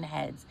turn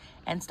heads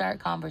and start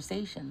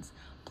conversations.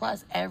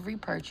 Plus, every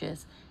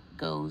purchase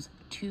goes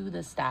to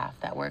the staff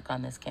that work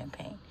on this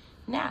campaign.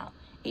 Now,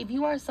 if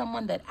you are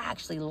someone that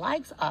actually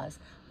likes us,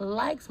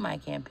 likes my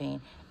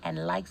campaign,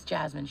 and likes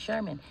Jasmine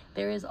Sherman,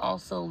 there is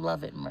also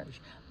Love It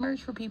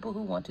merch for people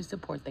who want to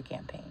support the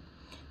campaign.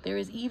 There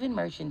is even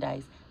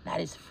merchandise that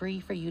is free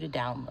for you to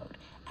download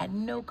at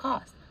no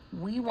cost.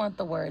 We want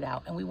the word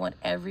out, and we want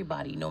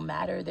everybody, no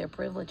matter their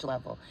privilege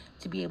level,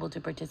 to be able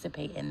to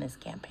participate in this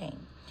campaign,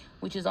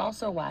 which is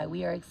also why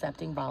we are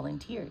accepting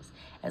volunteers.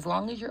 As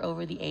long as you're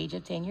over the age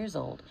of 10 years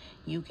old,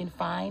 you can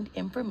find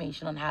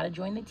information on how to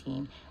join the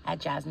team at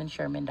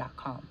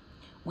JasmineSherman.com.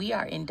 We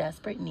are in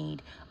desperate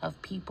need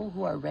of people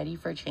who are ready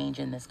for change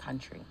in this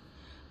country.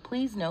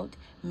 Please note,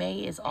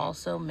 May is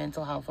also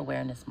Mental Health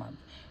Awareness Month.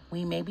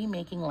 We may be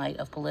making light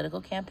of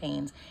political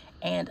campaigns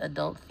and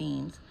adult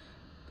themed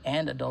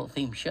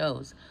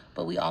shows,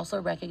 but we also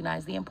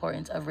recognize the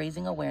importance of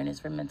raising awareness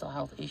for mental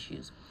health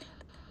issues.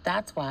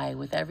 That's why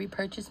with every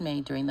purchase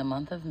made during the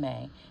month of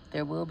May,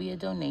 there will be a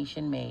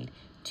donation made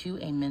to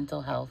a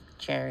mental health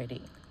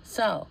charity.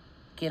 So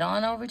get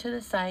on over to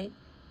the site,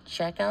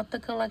 check out the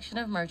collection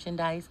of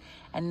merchandise,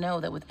 and know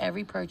that with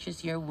every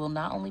purchase, you will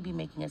not only be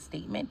making a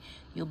statement,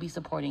 you'll be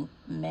supporting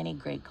many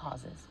great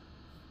causes.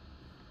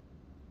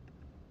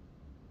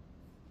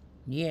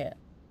 Yeah.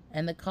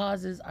 And the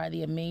causes are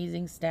the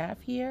amazing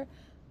staff here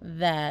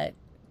that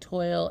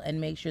toil and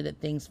make sure that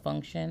things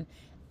function.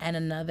 And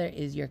another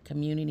is your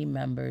community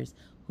members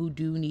who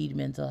do need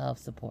mental health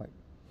support.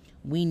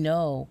 We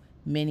know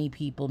many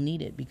people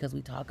need it because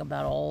we talk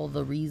about all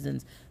the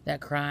reasons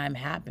that crime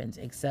happens,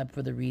 except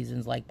for the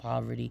reasons like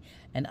poverty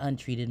and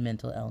untreated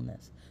mental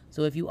illness.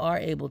 So if you are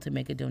able to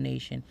make a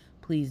donation,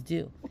 please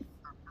do.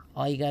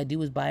 All you gotta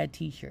do is buy a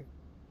t-shirt.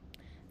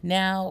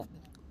 Now,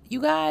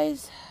 you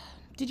guys,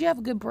 did you have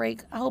a good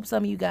break? I hope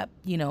some of you got,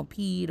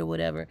 peed or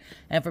whatever.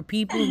 And for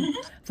people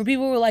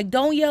who were like,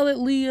 don't yell at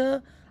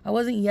Leah, I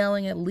wasn't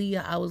yelling at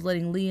Leah. I was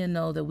letting Leah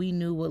know that we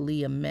knew what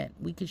Leah meant.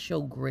 We could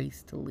show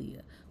grace to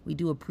Leah. We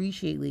do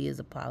appreciate Leah's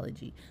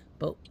apology.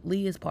 But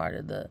Leah's part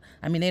of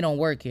they don't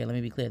work here. Let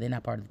me be clear. They're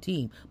not part of the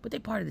team. But they're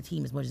part of the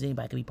team as much as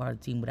anybody can be part of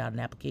the team without an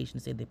application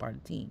to say they're part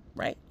of the team.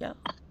 Right, y'all?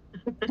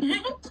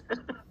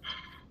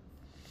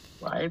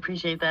 Well, I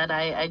appreciate that.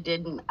 I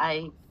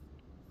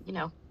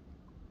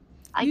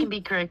can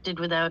be corrected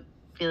without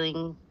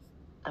feeling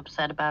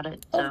upset about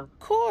it. So. Of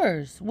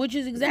course, which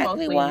is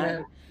exactly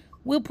why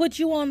we'll put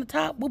you on the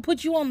top. We'll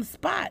put you on the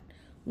spot.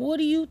 What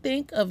do you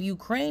think of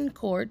Ukraine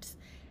courts,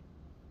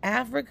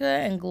 Africa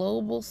and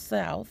global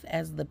South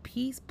as the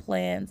peace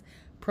plans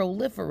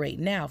proliferate?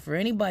 Now, for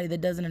anybody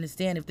that doesn't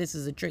understand if this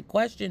is a trick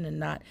question or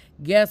not,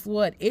 guess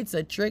what? It's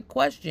a trick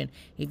question.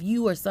 If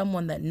you are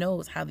someone that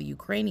knows how the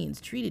Ukrainians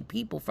treated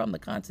people from the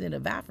continent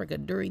of Africa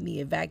during the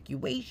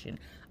evacuation,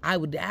 I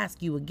would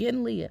ask you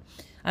again, Leah.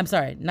 I'm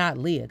sorry, not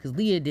Leah, because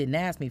Leah didn't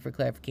ask me for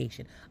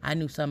clarification. I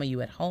knew some of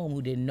you at home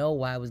who didn't know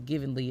why I was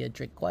giving Leah a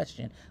trick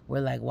question.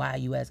 We're like, why are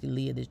you asking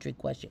Leah this trick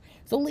question?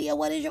 So, Leah,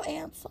 what is your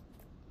answer?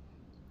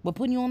 We're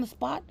putting you on the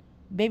spot.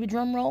 Baby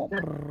drum roll.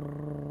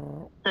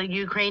 So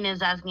Ukraine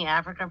is asking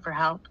Africa for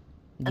help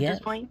at this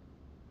point?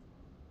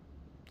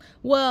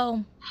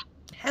 Well,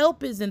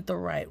 help isn't the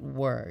right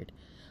word.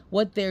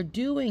 What they're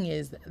doing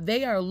is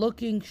they are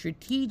looking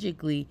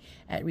strategically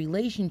at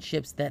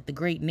relationships that the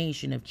great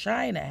nation of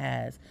China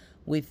has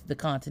with the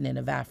continent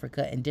of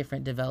Africa and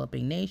different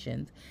developing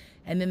nations.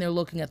 And then they're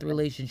looking at the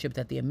relationship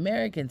that the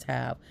Americans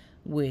have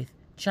with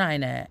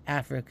China,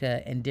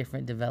 Africa, and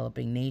different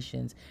developing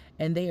nations.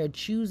 And they are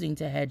choosing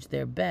to hedge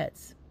their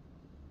bets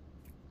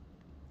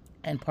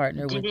and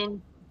partner with...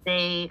 Didn't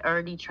they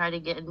already try to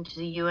get into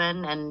the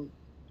UN and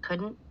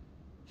couldn't?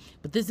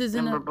 But this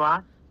isn't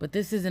But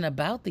this isn't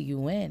about the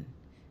UN.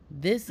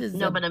 This is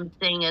but I'm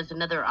saying as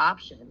another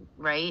option,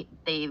 right?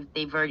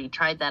 They've already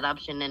tried that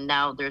option, and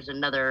now there's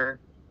another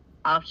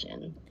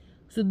option.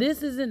 So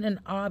this isn't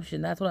an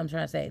option. That's what I'm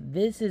trying to say.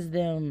 This is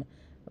them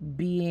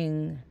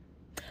being...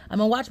 I'm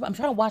trying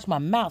to watch my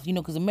mouth,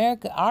 because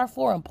America, our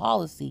foreign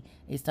policy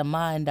is to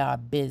mind our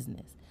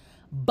business.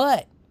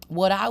 But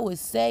what I would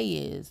say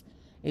is,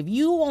 if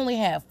you only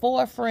had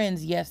 4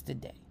 friends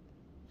yesterday,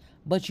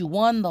 but you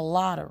won the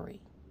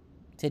lottery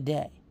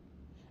today,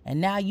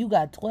 and now you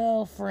got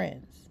 12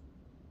 friends,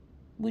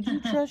 would you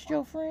trust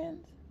your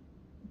friends?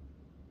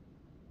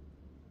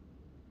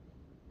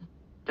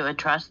 Do I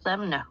trust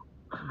them? No.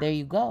 There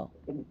you go.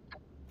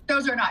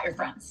 Those are not your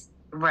friends.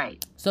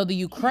 Right. So the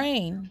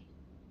Ukraine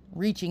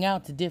reaching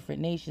out to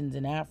different nations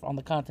on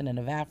the continent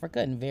of Africa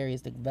and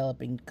various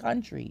developing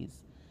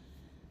countries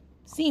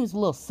seems a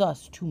little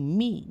sus to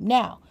me.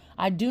 Now,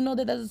 I do know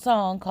that there's a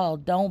song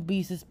called Don't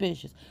Be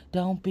Suspicious.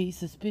 Don't be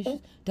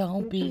suspicious.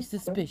 Don't be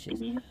suspicious.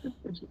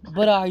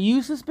 But are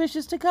you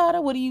suspicious,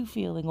 Takata? What are you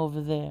feeling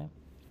over there?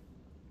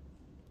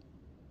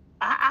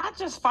 I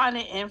just find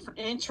it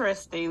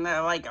interesting that,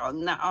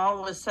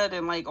 all of a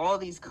sudden, all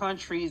these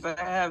countries that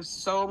have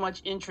so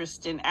much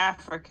interest in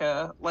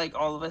Africa,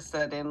 all of a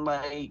sudden,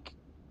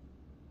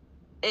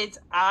 it's...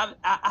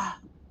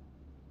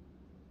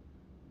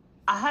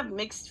 I have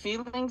mixed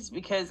feelings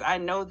because I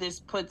know this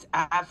puts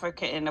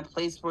Africa in a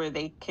place where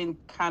they can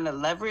kind of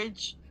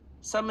leverage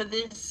some of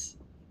this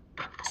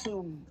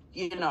for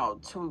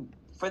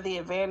the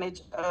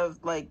advantage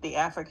of the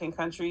African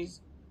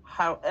countries.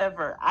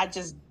 However, I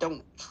just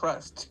don't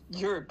trust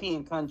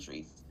European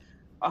countries.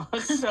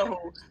 So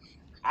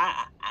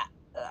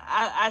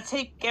I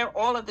take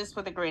all of this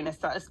with a grain of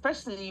salt,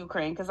 especially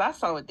Ukraine, because I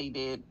saw what they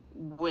did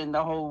when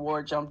the whole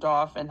war jumped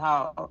off and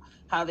how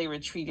they were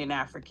treating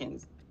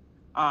Africans.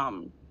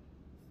 But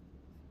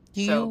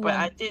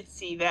I did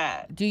see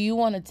that. Do you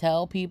want to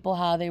tell people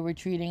how they were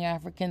treating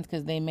Africans?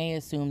 Because they may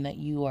assume that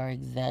you are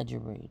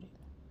exaggerating.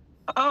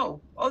 Oh,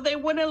 they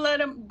wouldn't let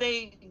them.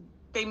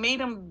 They made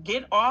them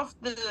get off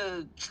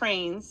the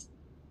trains.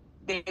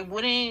 They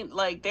wouldn't,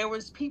 there were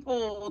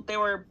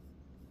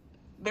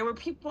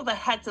people that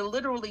had to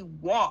literally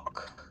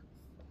walk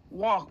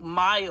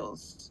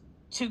miles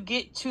to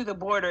get to the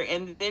border,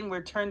 and then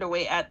were turned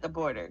away at the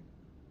border.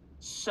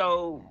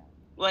 So,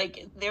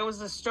 there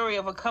was a story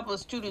of a couple of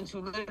students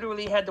who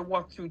literally had to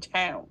walk through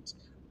towns,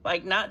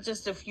 not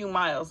just a few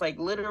miles,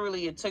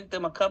 literally it took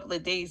them a couple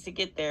of days to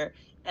get there,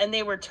 and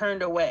they were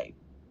turned away.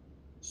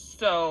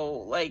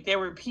 So, there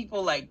were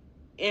people,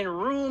 in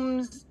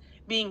rooms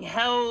being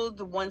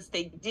held once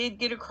they did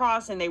get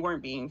across, and they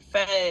weren't being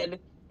fed.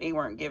 They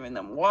weren't giving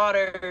them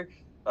water.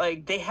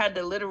 like they had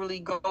to literally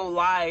go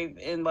live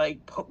and like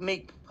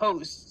make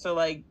posts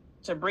to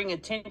bring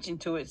attention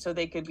to it so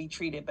they could be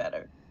treated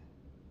better.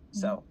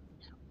 So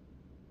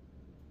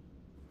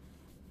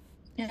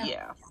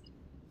yeah.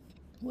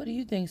 What do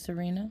you think,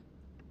 Serena?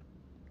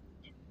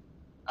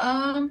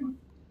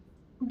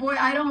 Boy,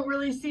 I don't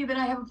really see that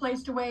I have a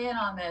place to weigh in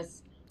on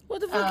this. What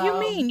the fuck you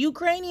mean?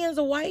 Ukrainians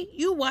are white.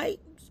 You white.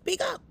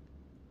 Speak up.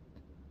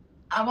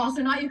 I'm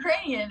also not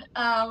Ukrainian.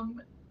 I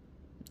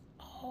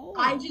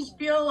just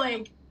feel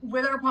like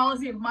with our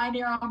policy of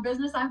minding our own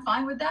business, I'm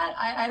fine with that.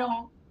 I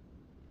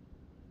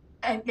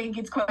think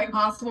it's quite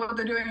possible what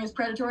they're doing is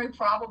predatory,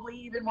 probably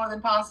even more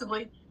than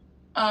possibly.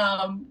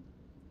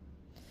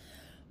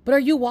 But are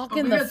you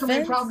walking the fence? We've got so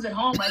many problems at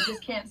home. I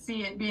just can't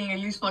see it being a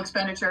useful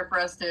expenditure for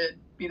us to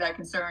be that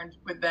concerned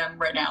with them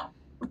right now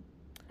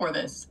for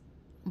this.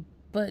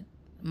 But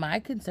my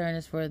concern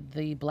is for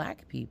the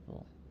black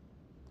people,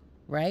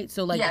 right?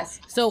 So like, yes.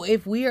 So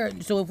if we're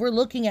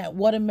looking at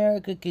what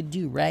America could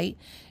do, right,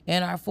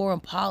 and our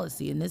foreign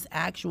policy in this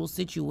actual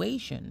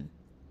situation.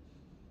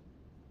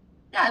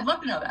 Yeah, I'd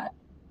love to know that.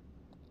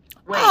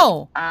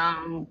 Wait,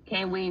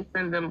 can we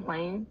send them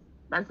planes?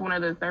 That's one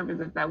of the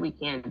services that we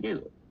can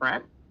do,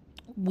 correct?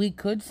 We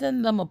could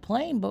send them a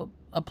plane, but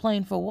a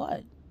plane for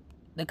what?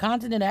 The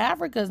continent of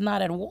Africa is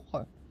not at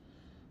war.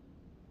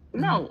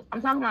 No,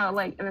 I'm talking about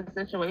like in a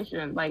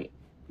situation like.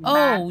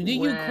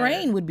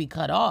 Ukraine would be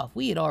cut off.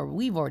 We've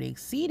already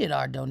exceeded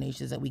our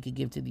donations that we could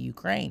give to the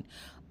Ukraine.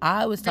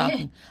 I was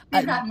talking.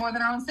 They've got more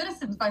than our own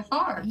citizens by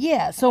far.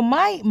 Yeah. So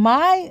my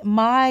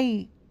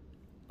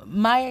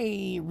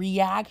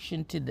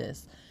reaction to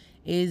this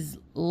is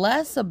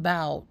less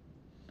about.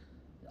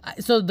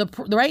 So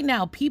right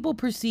now, people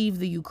perceive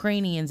the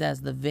Ukrainians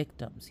as the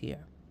victims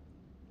here.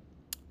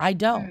 I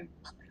don't.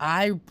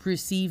 I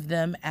perceive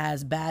them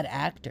as bad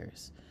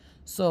actors.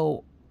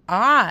 So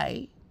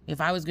if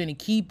I was going to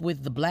keep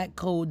with the black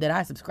code that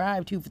I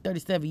subscribed to for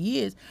 37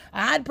 years,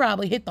 I'd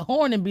probably hit the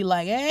horn and be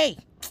like, hey,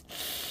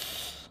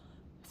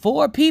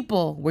 4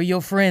 people were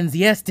your friends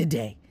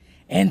yesterday,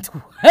 and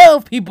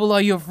 12 people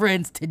are your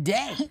friends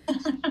today.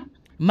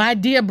 My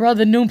dear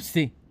brother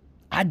Noopsy,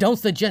 I don't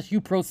suggest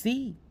you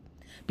proceed.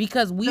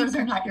 Because those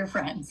are not your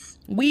friends.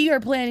 We are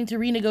planning to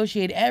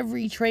renegotiate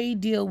every trade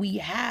deal we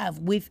have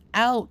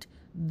without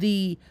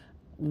the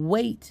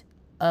weight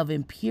of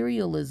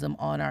imperialism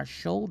on our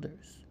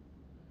shoulders.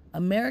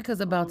 America's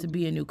about to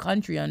be a new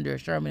country under a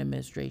Sherman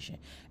administration.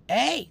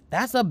 Hey,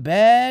 that's a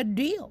bad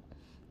deal.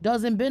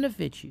 Doesn't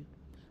benefit you.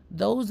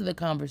 Those are the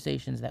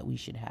conversations that we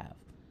should have.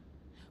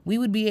 We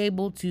would be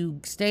able to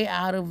stay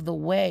out of the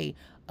way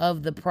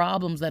of the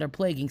problems that are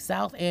plaguing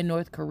South and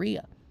North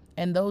Korea.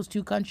 And those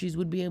 2 countries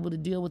would be able to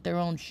deal with their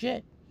own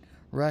shit.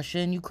 Russia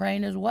and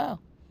Ukraine as well.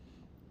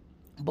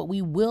 But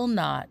we will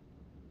not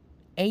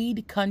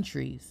aid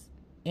countries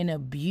in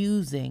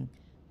abusing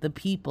the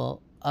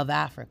people of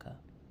Africa.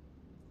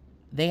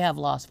 They have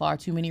lost far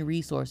too many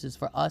resources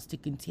for us to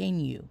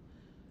continue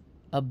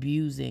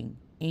abusing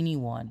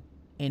anyone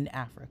in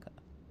Africa.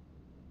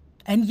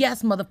 And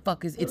yes,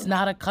 motherfuckers, it's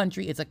not a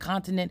country, it's a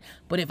continent.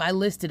 But if I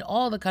listed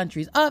all the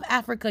countries of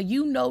Africa,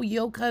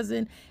 your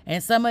cousin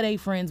and some of their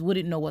friends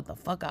wouldn't know what the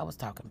fuck I was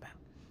talking about.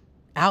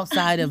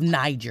 Outside of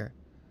Niger.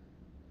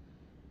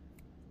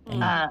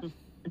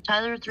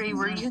 Tyler 3,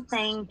 were you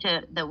saying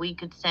that we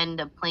could send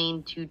a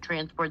plane to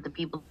transport the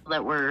people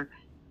that were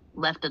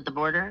left at the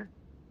border?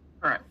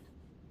 Correct.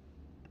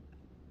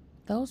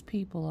 Those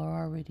people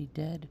are already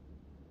dead.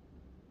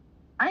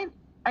 I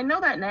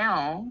know that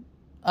now.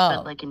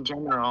 But like in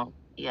general,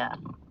 yeah.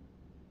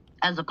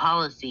 As a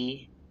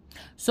policy.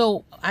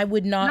 So I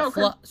would not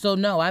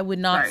I would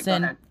not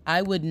Sorry,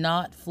 I would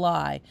not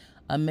fly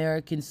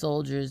American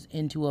soldiers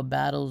into a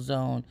battle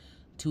zone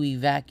to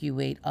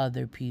evacuate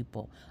other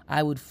people.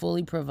 I would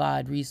fully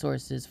provide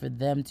resources for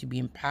them to be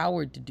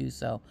empowered to do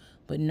so.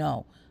 But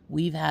no,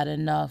 we've had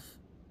enough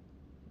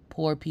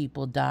poor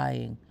people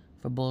dying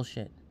for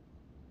bullshit.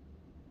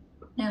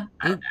 Yeah.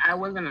 I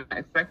wasn't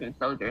expecting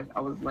soldiers.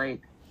 I was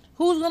like,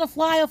 who's going to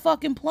fly a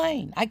fucking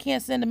plane? I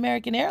can't send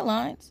American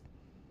Airlines.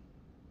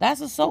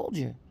 That's a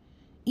soldier.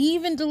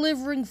 Even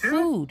delivering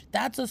food,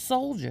 that's a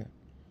soldier.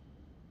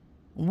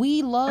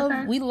 We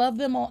love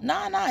them all.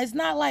 Nah, it's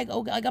not like,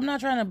 okay, like I'm not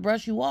trying to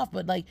brush you off,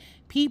 but like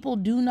people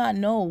do not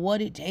know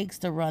what it takes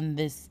to run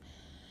this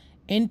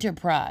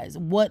enterprise,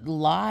 what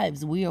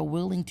lives we are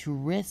willing to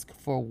risk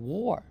for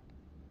war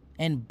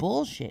and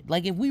bullshit.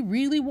 Like if we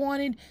really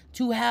wanted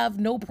to have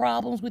no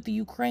problems with the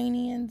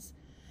Ukrainians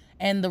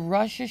and the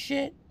Russia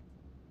shit,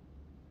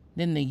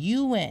 then the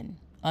UN,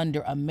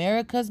 under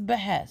America's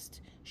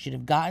behest, should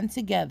have gotten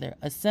together,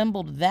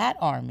 assembled that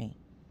army,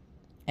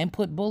 and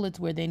put bullets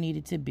where they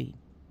needed to be,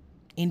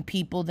 in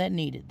people that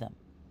needed them.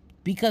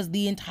 Because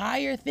the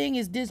entire thing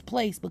is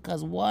displaced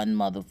because one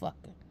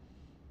motherfucker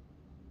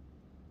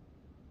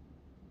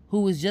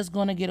who was just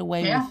going to get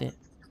away with it.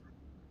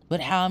 But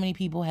how many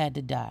people had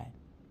to die?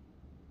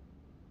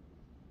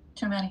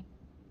 Too many.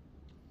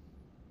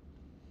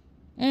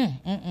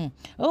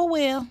 Oh,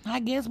 well, I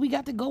guess we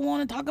got to go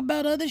on and talk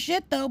about other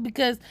shit, though,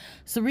 because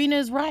Serena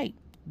is right.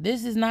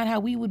 This is not how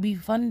we would be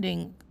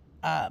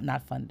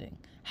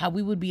how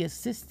we would be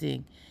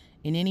assisting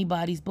in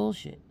anybody's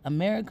bullshit.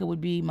 America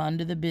would be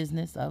under the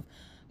business of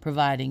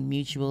providing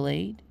mutual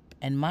aid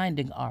and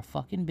minding our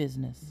fucking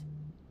business.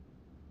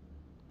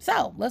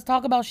 So let's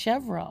talk about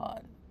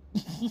Chevron.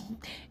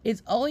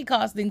 It's only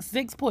costing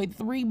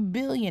 $6.3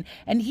 billion.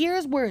 And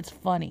here's where it's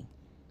funny.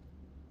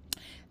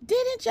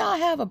 Didn't y'all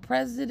have a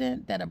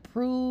president that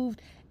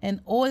approved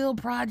an oil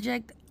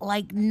project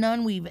like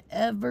none we've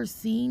ever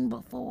seen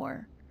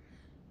before?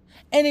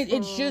 And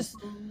it's just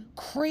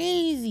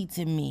crazy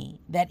to me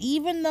that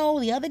even though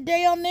the other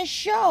day on this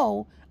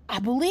show, I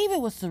believe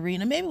it was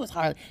Serena, maybe it was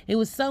Harley, it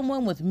was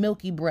someone with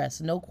milky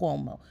breasts, no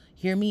Cuomo.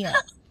 Hear me out.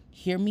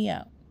 Hear me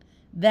out.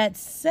 That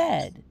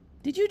said,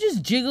 did you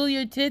just jiggle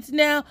your tits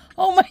now?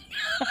 Oh my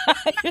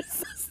God. You're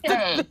so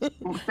Hey,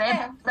 save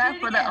that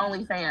for the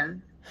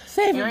OnlyFans.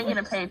 You ain't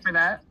gonna pay for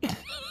that.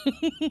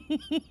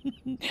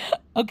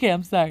 Okay,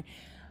 I'm sorry.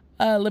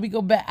 Let me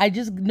go back.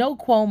 No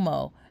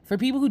Cuomo. For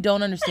people who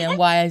don't understand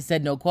why I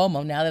said no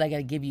Cuomo, now that I got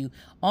to give you,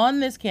 on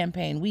this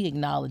campaign, we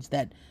acknowledge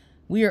that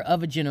we are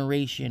of a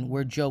generation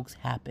where jokes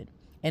happen.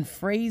 And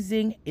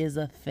phrasing is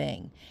a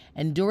thing.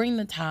 And during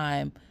the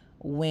time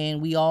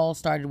when we all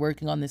started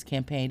working on this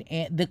campaign,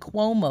 and the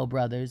Cuomo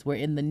brothers were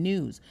in the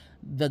news.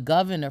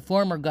 The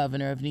former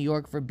governor of New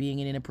York, for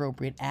being an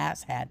inappropriate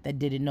asshat that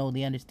didn't know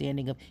the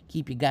understanding of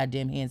keep your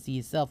goddamn hands to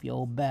yourself, you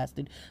old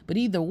bastard. But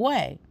either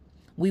way,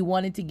 we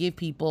wanted to give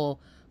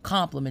people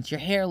compliments.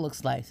 Your hair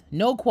looks nice.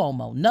 No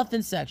Cuomo.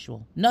 Nothing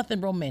sexual. Nothing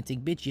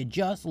romantic. Bitch, you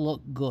just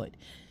look good.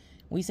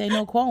 We say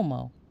no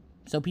Cuomo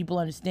so people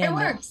understand. It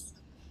works.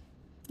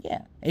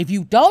 Yeah. If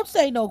you don't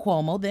say no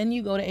Cuomo, then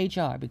you go to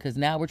HR, because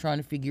now we're trying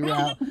to figure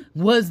out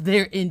was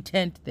there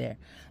intent there.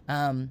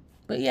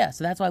 But yeah,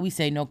 so that's why we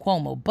say no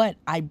Cuomo. But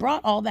I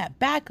brought all that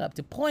back up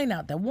to point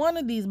out that one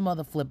of these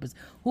mother flippers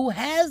who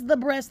has the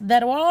breasts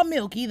that are all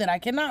milky that I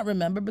cannot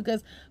remember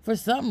because for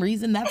some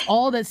reason that's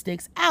all that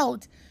sticks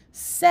out,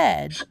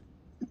 said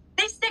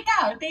they stick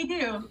out. They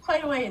do.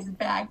 Quite a ways, in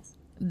fact.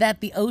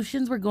 That the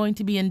oceans were going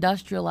to be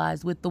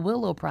industrialized with the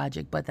Willow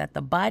Project, but that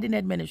the Biden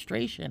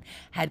administration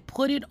had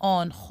put it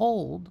on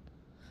hold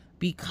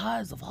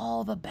because of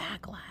all the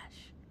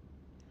backlash.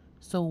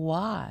 So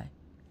why,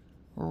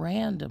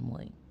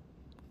 randomly,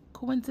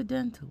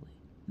 coincidentally,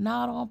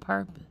 not on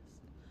purpose,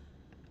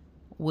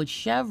 would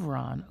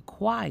Chevron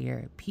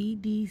acquire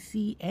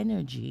PDC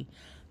Energy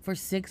for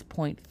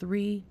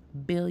 $6.3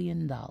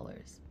 billion?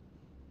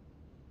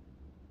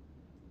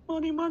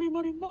 Money, money,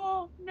 money,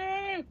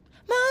 money.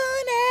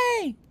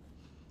 Money!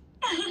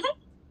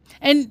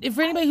 And if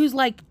for anybody who's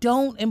like,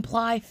 don't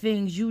imply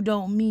things you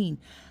don't mean,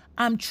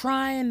 I'm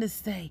trying to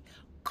say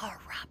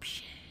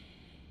corruption.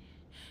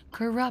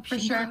 Corruption,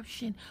 For sure.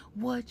 corruption.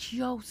 What's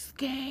your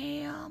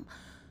scam?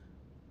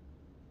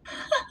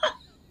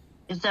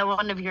 Is that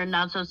one of your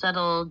not so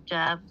subtle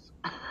jabs?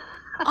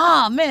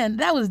 Oh, man,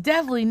 that was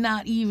definitely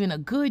not even a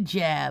good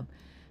jab.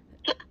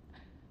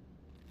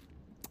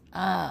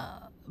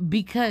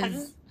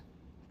 Because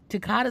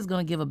Takata's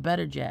going to give a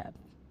better jab.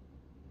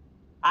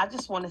 I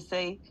just want to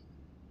say,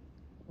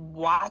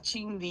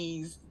 watching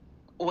these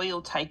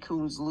oil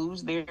tycoons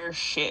lose their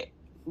shit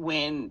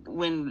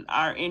when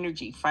our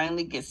energy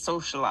finally gets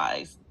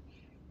socialized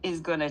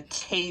is going to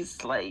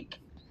taste like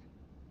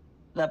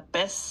the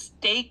best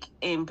steak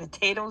and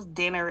potatoes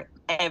dinner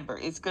ever.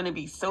 It's going to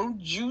be so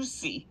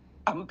juicy.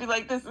 I'm going to be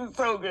like, this is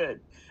so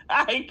good.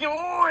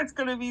 It's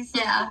going to be so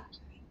Yeah. good.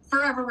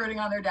 Forever rooting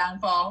on their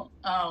downfall.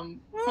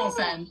 Full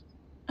send.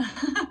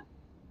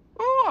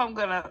 I'm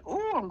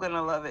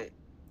gonna love it.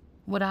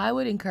 What I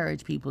would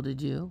encourage people to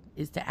do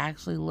is to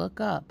actually look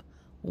up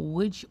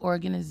which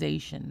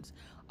organizations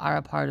are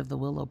a part of the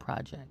Willow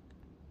Project.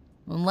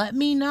 And let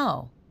me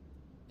know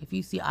if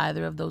you see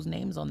either of those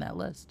names on that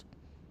list.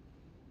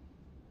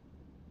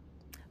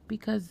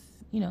 Because,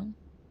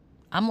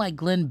 I'm like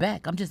Glenn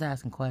Beck. I'm just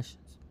asking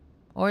questions.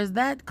 Or is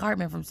that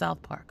Cartman from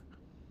South Park?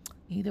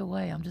 Either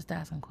way, I'm just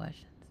asking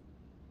questions.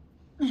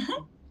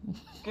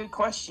 Good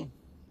question.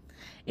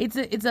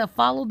 It's a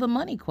follow the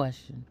money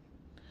question.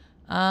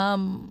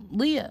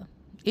 Leah,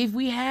 if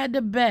we had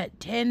to bet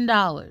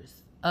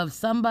 $10 of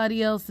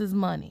somebody else's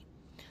money,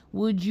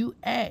 would you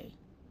A,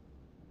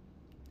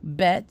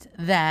 bet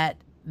that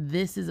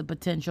this is a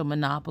potential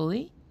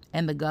monopoly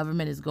and the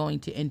government is going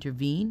to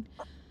intervene?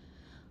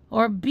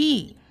 Or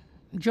B,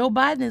 Joe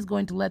Biden is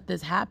going to let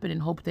this happen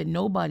and hope that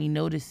nobody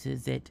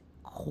notices it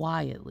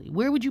quietly?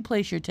 Where would you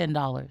place your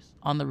 $10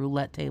 on the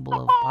roulette table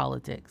of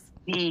politics?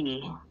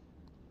 B.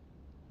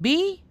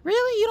 B?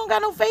 Really? You don't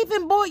got no faith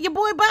in your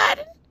boy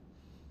Biden?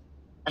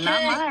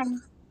 Not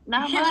mine.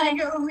 Not Can I mine.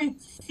 go with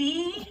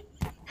C?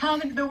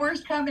 The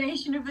worst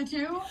combination of the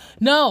two?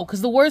 No,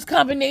 because the worst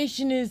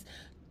combination is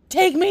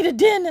take me to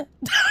dinner.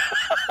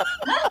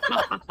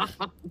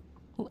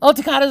 Oh,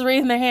 Takata's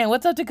raising their hand.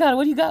 What's up, Takata?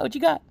 What do you got? What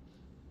you got?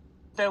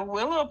 The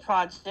Willow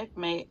Project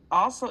may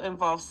also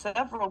involve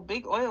several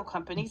big oil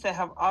companies that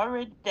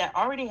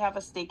already have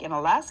a stake in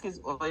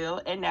Alaska's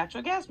oil and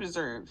natural gas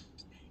reserves,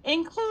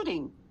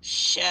 including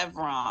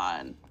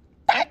Chevron,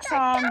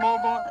 Exxon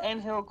Mobil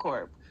and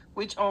Hilcorp,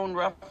 which own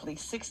roughly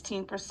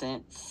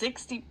 16%,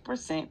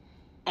 60%,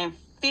 and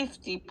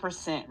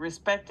 50%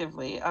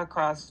 respectively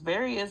across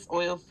various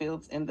oil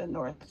fields in the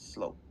North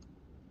Slope.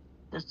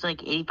 That's like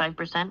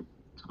 85%, something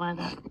like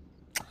that.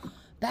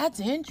 That's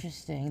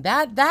interesting.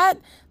 That's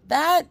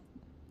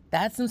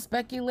some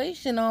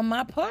speculation on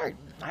my part.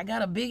 I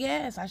got a big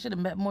ass. I should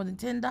have bet more than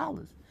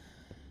 $10.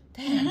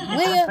 Damn,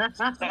 Leah.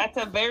 That's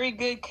a very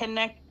good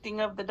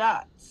connecting of the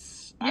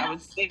dots. Yeah. I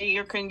would say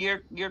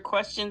your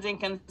questions and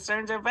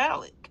concerns are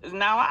valid because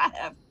now I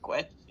have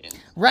questions.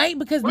 Right?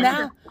 Because What is now,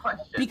 your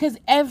question? because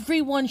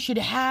everyone should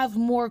have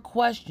more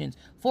questions.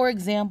 For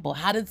example,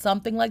 how did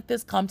something like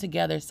this come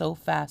together so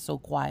fast, so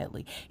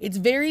quietly? It's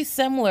very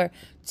similar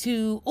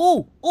to,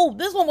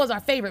 this one was our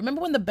favorite.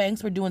 Remember when the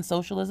banks were doing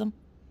socialism?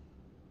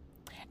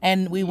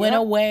 And we went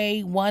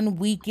away one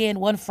weekend,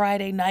 one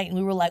Friday night, and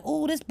we were like,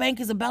 this bank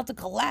is about to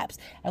collapse.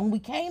 And when we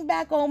came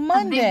back on They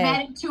Monday,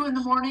 met at 2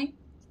 a.m,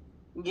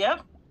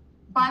 Yep.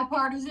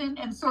 bipartisan,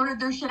 and sorted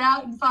their shit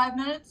out in 5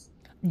 minutes.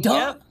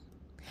 Yep.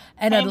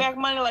 And Came back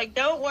Monday like,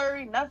 don't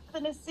worry,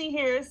 nothing to see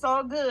here. It's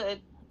all good.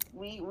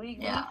 We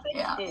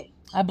fixed it.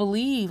 I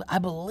believe.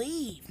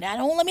 Now,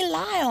 don't let me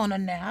lie on her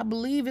now. I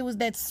believe it was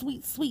that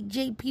sweet, sweet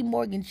JP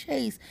Morgan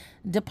Chase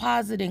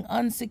depositing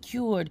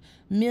unsecured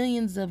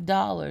millions of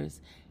dollars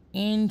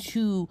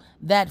into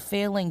that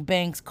failing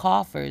bank's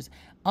coffers,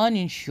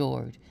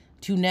 uninsured,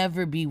 to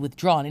never be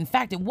withdrawn. In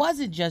fact, it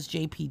wasn't just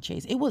JP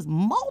Chase. It was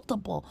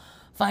multiple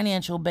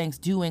financial banks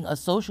doing a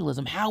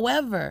socialism.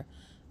 However,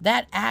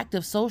 that act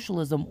of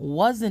socialism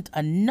wasn't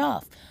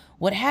enough.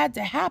 What had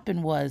to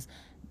happen was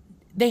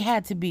they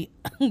had to be,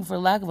 for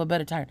lack of a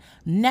better term,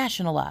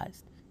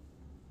 nationalized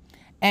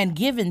and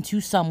given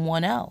to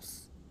someone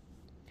else.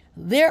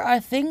 There are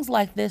things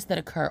like this that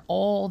occur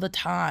all the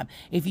time.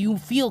 If you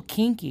feel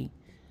kinky,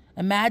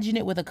 imagine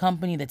it with a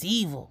company that's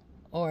evil,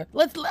 or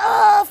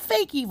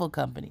fake evil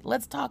company.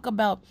 Let's talk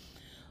about,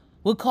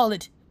 we'll call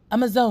it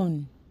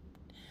Amazon,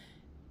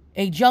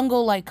 a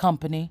jungle-like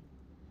company,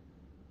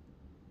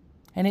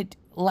 and it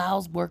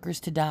allows workers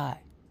to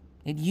die.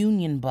 It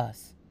union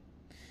busts.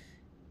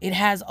 It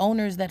has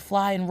owners that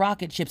fly in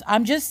rocket ships.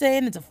 I'm just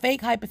saying it's a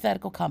fake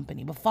hypothetical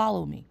company, but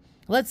follow me.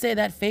 Let's say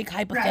that fake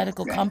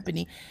hypothetical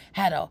company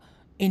had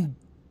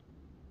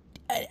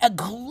a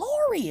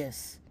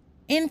glorious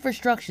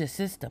infrastructure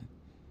system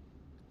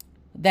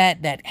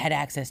that had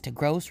access to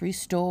grocery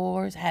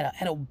stores, had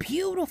a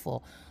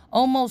beautiful,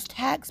 almost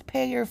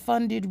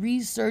taxpayer-funded,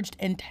 researched,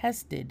 and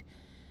tested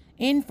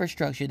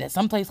infrastructure that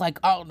someplace like,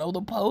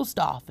 the post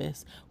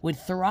office would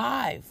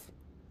thrive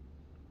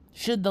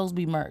should those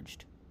be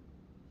merged.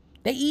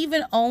 They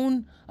even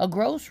own a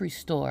grocery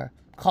store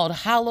called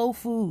Hollow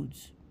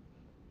Foods.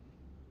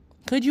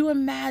 Could you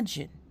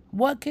imagine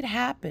what could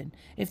happen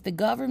if the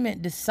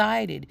government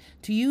decided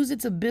to use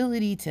its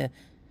ability to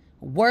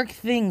work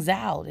things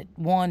out at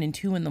 1 and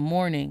 2 in the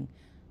morning,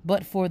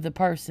 but for the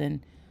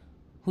person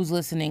who's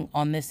listening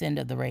on this end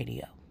of the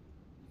radio?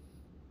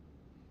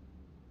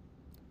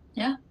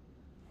 Yeah.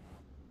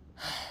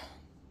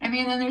 I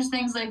mean, then there's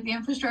things like the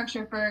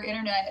infrastructure for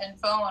internet and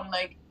phone,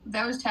 like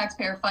that was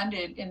taxpayer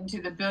funded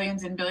into the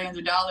billions and billions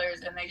of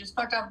dollars, and they just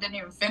fucked up, didn't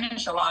even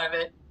finish a lot of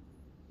it.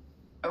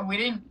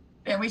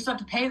 And we still have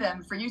to pay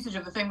them for usage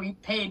of the thing we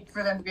paid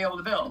for them to be able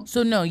to build.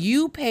 So no,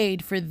 you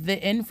paid for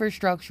the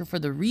infrastructure for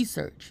the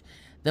research.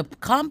 The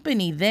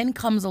company then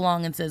comes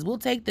along and says, we'll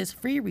take this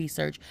free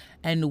research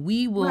and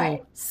we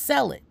will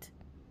sell it.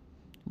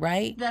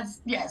 Right? That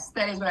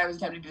is what I was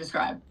attempting to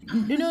describe.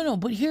 No,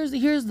 but here's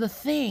the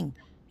thing.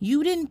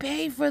 You didn't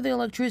pay for the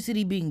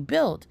electricity being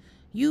built.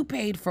 You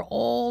paid for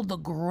all the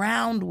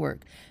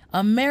groundwork.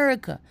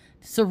 America.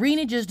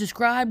 Serena just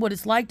described what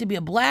it's like to be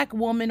a black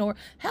woman, or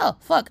hell,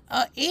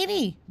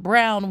 any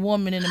brown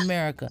woman in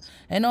America.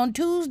 And on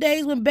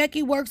Tuesdays when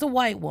Becky works, a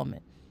white woman.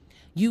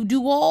 You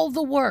do all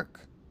the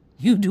work.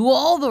 You do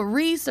all the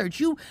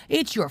research.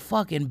 It's your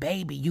fucking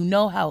baby. You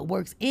know how it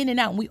works in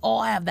and out. And we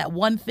all have that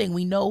one thing.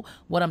 We know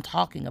what I'm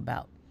talking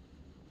about.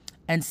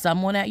 And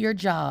someone at your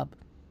job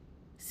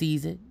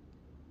sees it,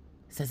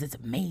 says it's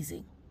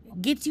amazing.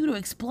 It gets you to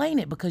explain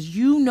it because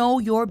you know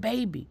your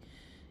baby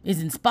is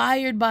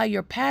inspired by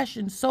your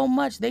passion so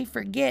much they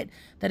forget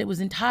that it was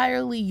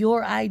entirely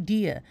your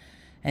idea.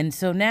 And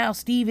so now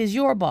Steve is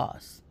your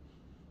boss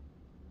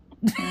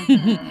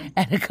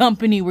at a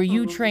company where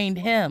you trained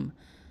him.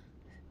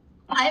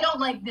 I don't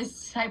like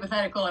this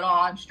hypothetical at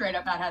all. I'm straight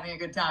up not having a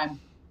good time.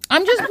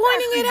 I'm just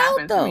pointing it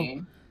out,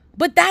 though.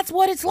 But that's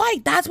what it's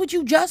like. That's what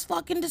you just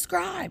fucking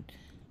described.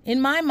 In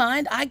my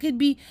mind, I could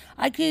be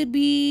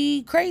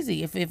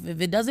crazy. If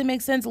it doesn't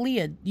make sense,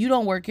 Leah, you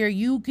don't work here.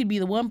 You could be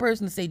the one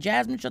person to say,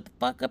 Jasmine, shut the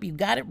fuck up. You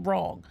got it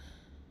wrong.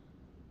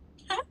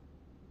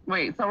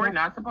 Wait, so we're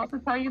not supposed to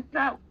tell you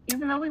that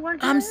even though we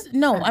work here?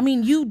 No, I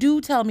mean, you do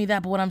tell me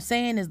that, but what I'm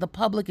saying is the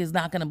public is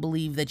not going to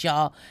believe that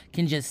y'all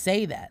can just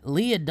say that.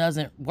 Leah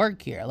doesn't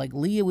work here. Like,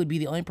 Leah would be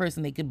the only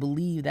person they could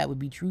believe that would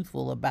be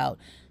truthful about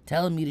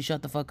telling me to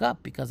shut the fuck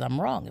up because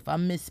I'm wrong, if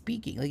I'm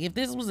misspeaking. Like, if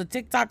this was a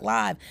TikTok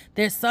live,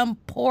 there's some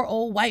poor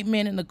old white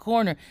man in the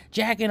corner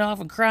jacking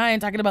off and crying,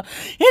 talking about,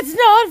 it's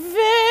not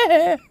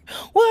fair.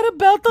 What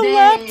about the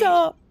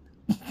laptop?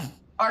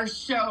 Are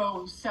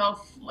so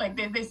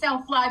they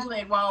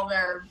self-flagellate while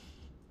they're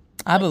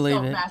I believe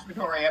it.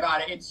 Masturbatory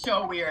about it. It's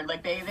so weird.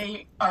 Like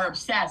they are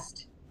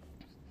obsessed.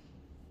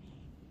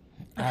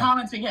 The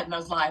comments we get in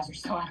those lives are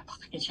so out of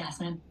pocket,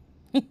 Jasmine.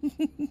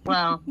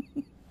 Well,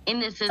 in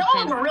this some instance,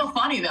 of them are real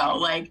funny though.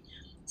 Like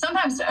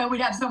sometimes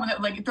we'd have someone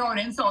that like throw an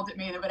insult at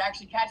me that would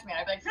actually catch me, and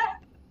I'd be like,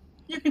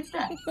 you can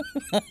stay.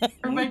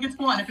 Everybody gets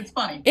one if it's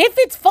funny. If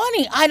it's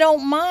funny, I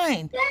don't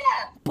mind. Yeah.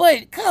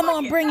 But come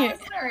on, bring it.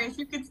 Hilarious.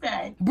 You can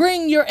stay.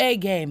 Bring your A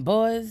game,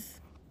 boys.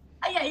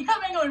 Yeah, you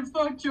come in going,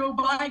 fuck Joe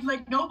Biden.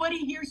 Like, nobody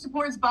here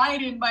supports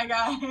Biden, my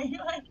guy.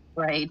 Like,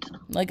 right.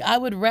 Like, I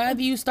would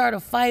rather you start a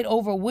fight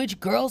over which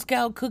Girl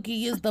Scout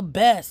cookie is the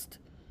best.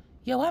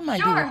 Yo, I might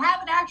do sure, it.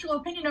 have an actual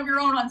opinion of your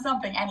own on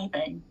something,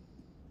 anything.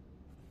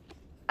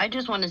 I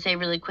just want to say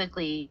really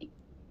quickly,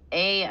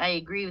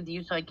 I agree with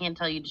you, so I can't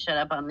tell you to shut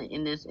up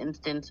in this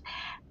instance.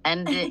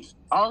 And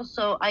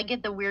also, I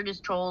get the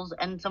weirdest trolls,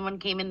 and someone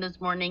came in this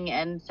morning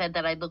and said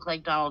that I look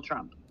like Donald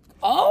Trump.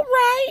 All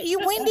right.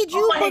 When did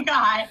you... Oh, my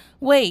God.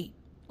 Wait,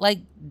 like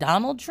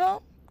Donald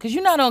Trump? Because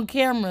you're not on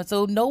camera,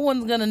 so no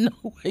one's going to know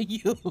what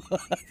you look.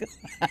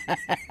 I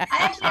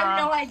actually have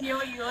no idea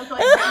what you look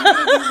like. But even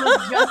if you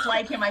look just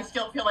like him, I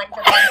still feel like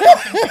the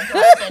right thing to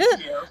say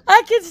to you.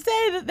 I can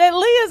say that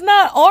Leah's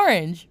not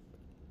orange.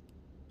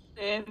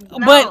 No,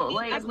 but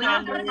Leah's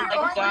not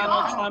like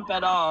Donald Trump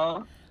at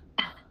all.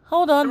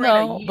 Hold on,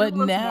 Loretta, no, but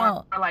look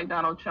now... more like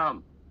Donald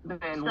Trump.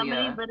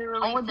 Somebody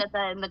literally said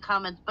that in the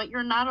comments, but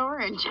you're not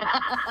orange.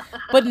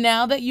 But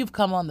now that you've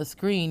come on the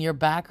screen, your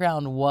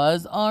background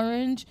was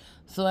orange,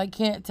 so I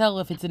can't tell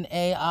if it's an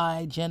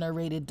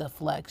AI-generated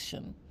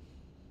deflection.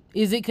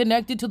 Is it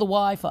connected to the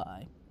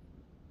Wi-Fi?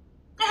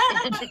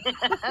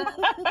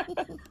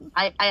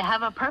 I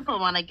have a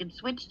purple one I could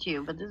switch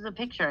to, but this is a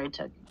picture I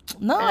took.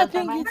 No, I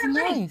think it's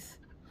nice.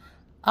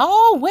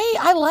 Oh, wait,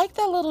 I like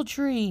that little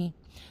tree.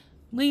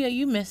 Leah,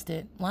 you missed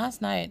it.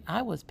 Last night,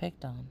 I was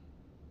picked on.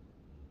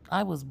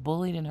 I was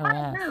bullied and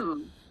harassed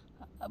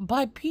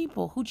by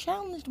people who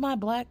challenged my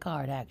black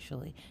card,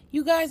 actually.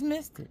 You guys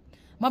missed it.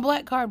 My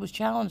black card was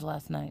challenged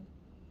last night.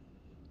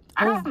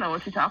 I don't know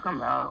what you're talking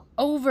about.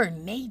 Over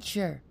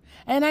nature.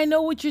 And I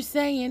know what you're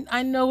saying.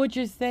 I know what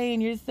you're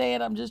saying. You're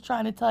saying I'm just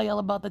trying to tell y'all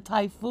about the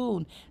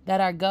typhoon that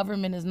our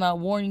government is not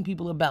warning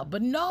people about.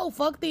 But no,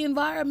 fuck the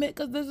environment,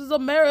 because this is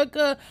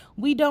America.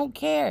 We don't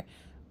care.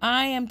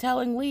 I am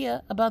telling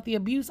Leah about the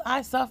abuse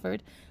I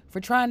suffered for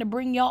trying to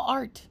bring y'all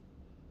art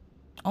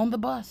on the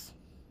bus.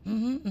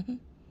 And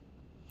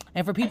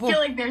for people, I feel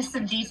like there's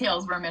some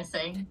details we're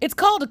missing. It's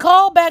called a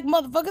callback,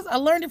 motherfuckers. I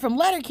learned it from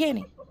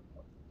Letterkenny.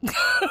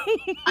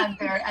 I'm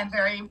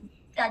very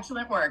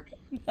excellent work.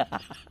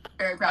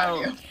 Very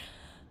proud of you.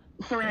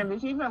 Serena,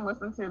 did you even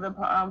listen to the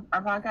our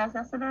podcast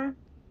yesterday?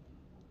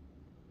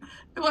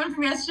 The one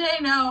from yesterday?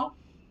 No.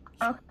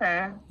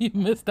 Okay. You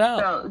missed out.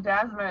 So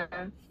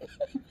Jasmine.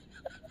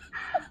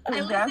 I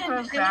listened to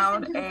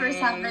the first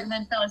half of it and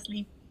then fell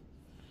asleep.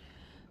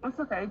 It's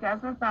okay.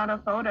 Jasmine found a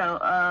photo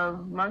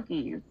of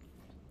monkeys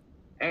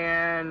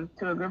and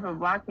to a group of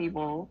black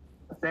people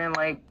saying,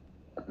 like,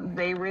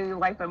 they really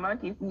like the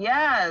monkeys.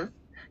 Yes.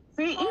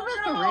 See, even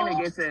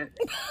Serena gets it.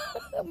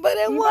 But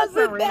it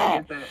wasn't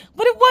that.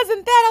 But it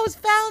wasn't that. I was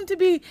found to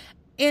be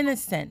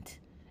innocent.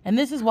 And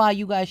this is why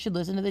you guys should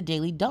listen to the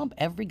Daily Dump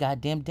every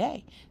goddamn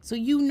day. So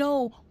you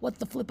know what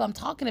the flip I'm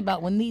talking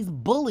about when these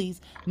bullies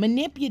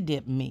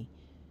manipulate me.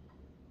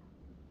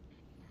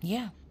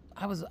 Yeah.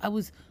 I was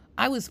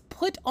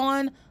put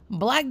on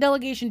black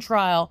delegation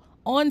trial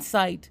on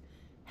site.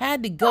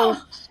 Had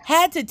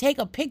to take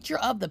a picture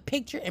of the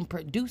picture and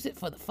produce it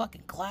for the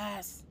fucking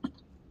class.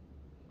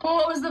 Well,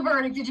 what was the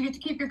verdict? Did you get to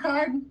keep your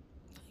card?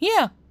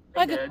 Yeah.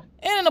 And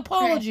an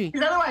apology.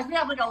 Because otherwise we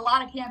have like a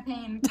lot of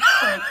campaign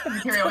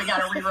material we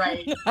got to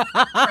rewrite.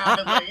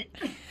 Rapidly.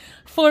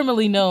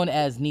 Formerly known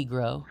as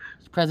Negro.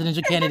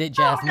 Presidential candidate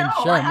Jasmine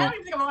Sherman. I don't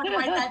even think I'm allowed to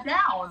write that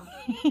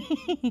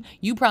down.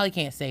 You probably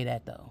can't say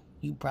that, though.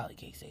 You probably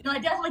can't say that. No, I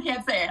definitely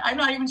can't say it. I'm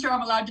not even sure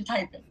I'm allowed to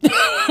type it.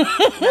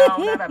 No,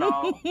 not at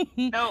all.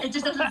 No, it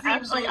just doesn't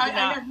seem like I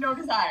have no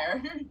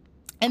desire.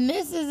 And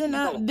this is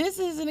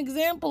an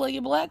example of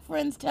your black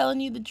friends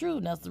telling you the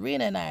truth. Now,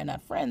 Serena and I are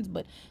not friends,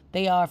 but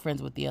they are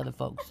friends with the other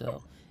folks,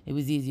 so it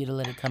was easier to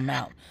let it come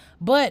out.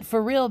 But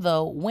for real,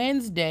 though,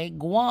 Wednesday,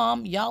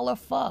 Guam, y'all are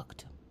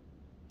fucked.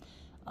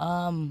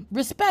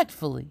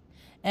 Respectfully.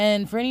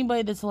 And for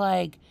anybody that's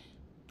like,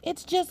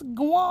 it's just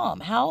Guam.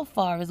 How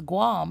far is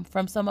Guam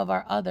from some of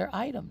our other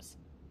items?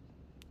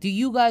 Do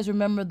you guys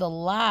remember the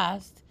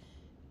last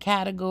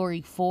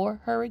Category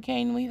 4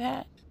 hurricane we've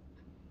had?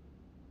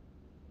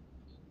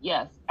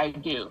 Yes, I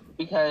do.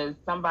 Because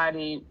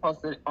somebody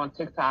posted on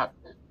TikTok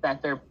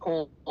that their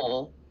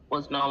pool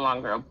was no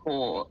longer a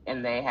pool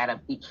and they had a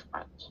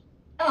beachfront.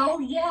 Oh,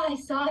 yeah, I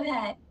saw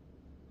that.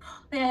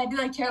 They had to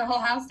like tear the whole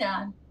house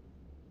down.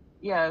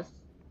 Yes.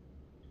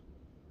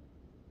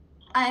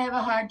 I have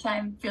a hard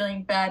time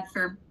feeling bad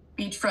for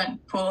beachfront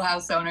pool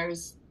house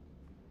owners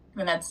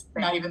when that's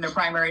not even their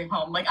primary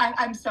home. Like,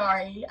 I'm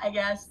sorry, I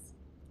guess.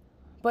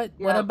 But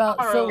what about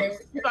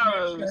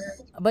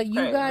but you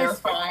they're guys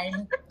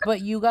fine.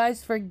 but you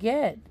guys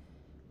forget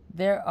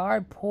there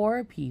are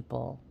poor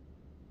people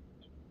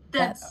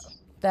that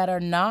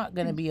are not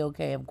going to be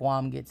okay if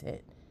Guam gets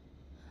hit.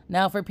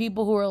 Now, for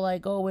people who are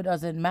like, oh, it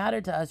doesn't matter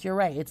to us, you're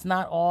right. It's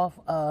not off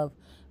of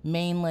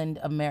mainland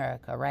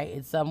America, right?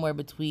 It's somewhere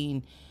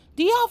between.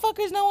 Do y'all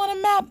fuckers know on a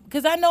map?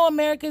 Because I know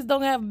Americans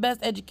don't have the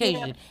best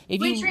education. Yeah.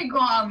 If we you treat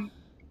Guam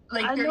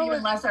like they're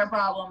even less our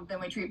problem than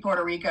we treat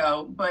Puerto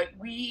Rico, but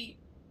we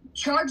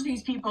charge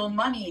these people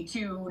money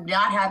to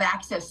not have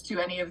access to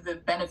any of the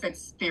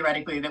benefits,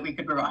 theoretically, that we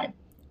could provide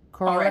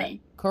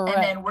already. Correct.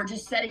 And then we're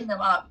just setting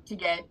them up to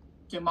get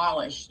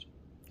demolished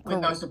with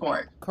no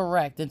support.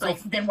 Correct. And like,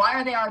 so, then why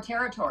are they our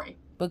territory?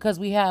 Because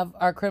we have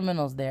our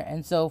criminals there.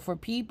 And so for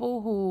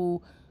people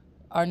who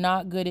are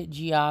not good at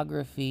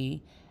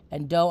geography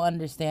and don't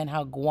understand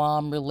how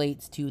Guam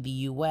relates to the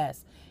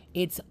U.S.,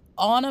 it's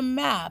on a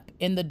map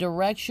in the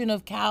direction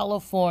of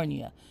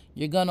California.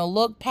 You're going to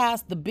look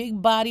past the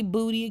big body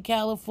booty of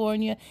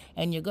California,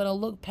 and you're going to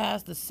look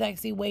past the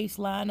sexy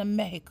waistline of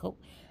Mexico,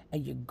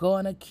 and you're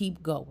going to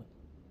keep going.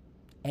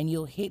 And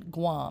you'll hit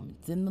Guam.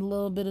 It's in the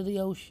little bit of the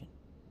ocean.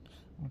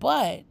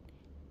 But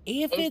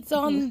if it's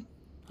on...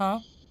 Huh?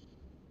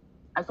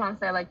 I was going to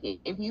say, like,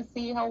 if you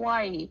see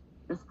Hawaii,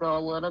 just go a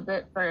little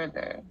bit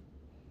further.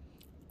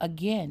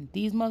 Again,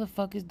 these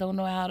motherfuckers don't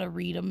know how to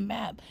read a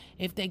map.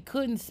 If they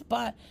couldn't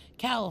spot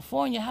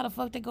California, how the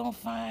fuck they gonna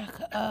find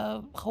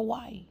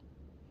Hawaii?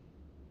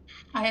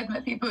 I have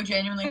met people who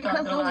genuinely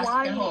thought that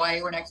Alaska and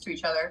Hawaii were next to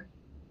each other.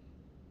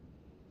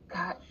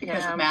 God,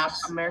 because of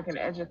maps. American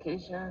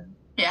education.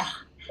 Yeah,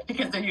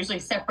 because they're usually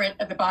separate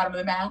at the bottom of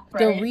the map,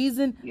 right?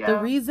 The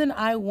reason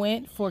I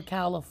went for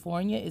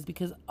California is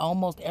because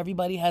almost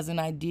everybody has an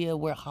idea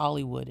where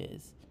Hollywood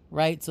is,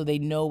 right? So they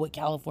know what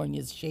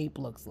California's shape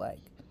looks like.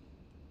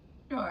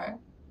 Sure.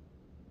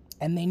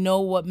 And they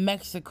know what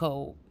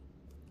Mexico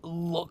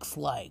looks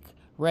like,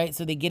 right?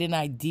 So they get an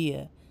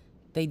idea.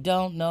 They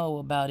don't know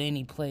about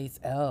any place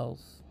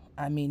else.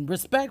 I mean,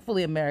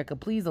 respectfully, America,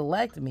 please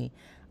elect me.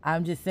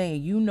 I'm just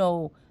saying, you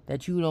know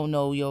that you don't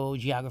know your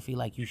geography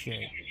like you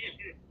should.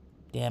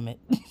 Damn it.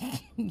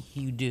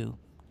 You do.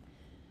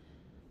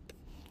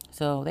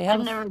 So they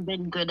have... I've never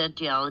been good at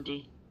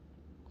geology.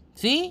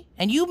 See?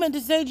 And you meant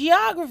to say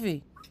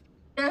geography.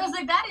 I was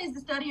like, that is the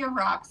study of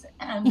rocks,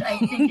 and I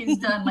think it's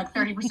done like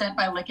 30%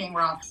 by licking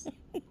rocks.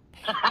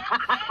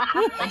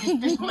 Like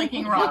just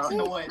licking rocks in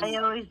the woods.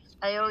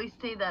 I always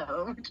say that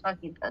when we're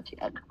talking about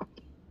geography.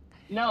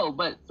 No,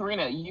 but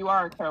Serena, you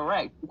are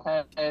correct,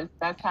 because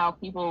that's how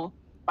people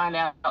find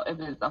out if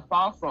it's a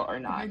fossil or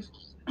not.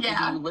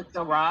 Yeah. If you lick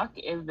the rock,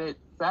 if it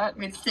sucks,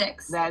 it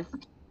sticks. That's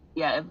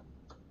if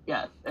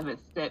it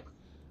sticks.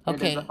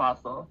 Okay. It is a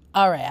fossil.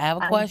 All right, I have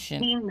a question.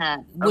 I've seen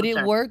that. Would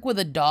it work with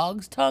a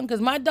dog's tongue?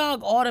 Because my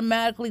dog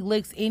automatically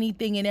licks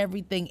anything and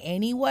everything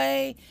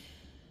anyway.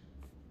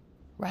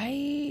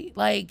 Right?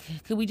 Like,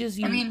 could we just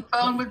use... I mean,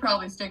 bone would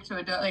probably stick to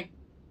a dog. Like,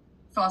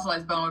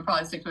 fossilized bone would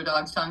probably stick to a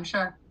dog's tongue,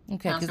 sure.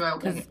 Okay,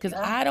 because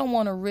I don't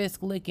want to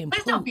risk licking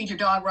Please don't feed your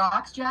dog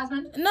rocks,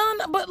 Jasmine. No,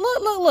 but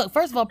look.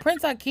 First of all,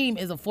 Prince Hakeem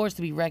is a force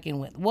to be reckoned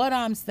with. What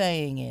I'm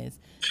saying is,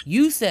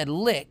 you said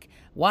lick.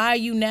 Why are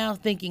you now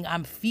thinking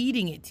I'm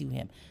feeding it to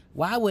him?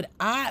 Why would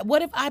I?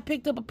 What if I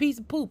picked up a piece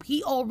of poop?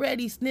 He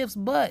already sniffs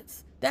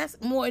butts. That's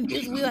more in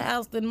his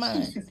wheelhouse than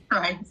mine. Jesus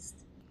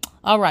Christ.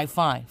 All right,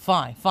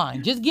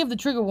 fine. Just give the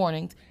trigger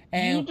warnings.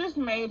 And you just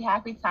made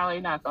Happy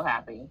Tally not so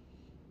happy.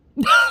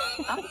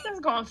 I'm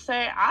just gonna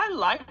say I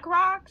like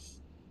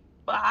rocks,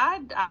 but I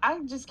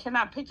just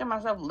cannot picture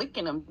myself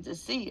licking them to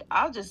see.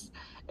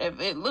 If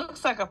it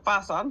looks like a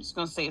fossil, I'm just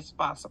gonna say it's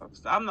fossil.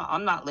 I'm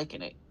not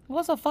licking it.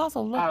 What's a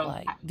fossil look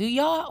like? Do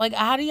y'all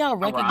how do y'all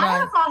recognize? I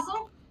have a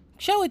fossil.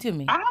 Show it to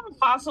me. I have a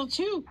fossil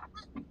too.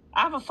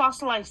 I have a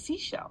fossilized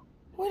seashell.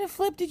 Where the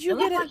flip did you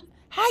get it?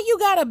 How you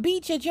got a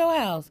beach at your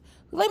house?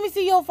 Let me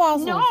see your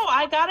fossil. No,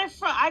 I got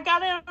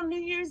it on New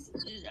Year's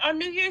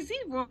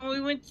Eve when we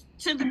went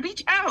to the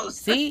beach house.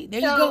 See, there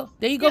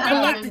you go.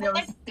 I don't even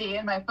see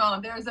in my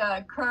phone. There's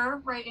a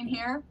curve right in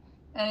here,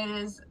 and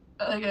it is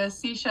like a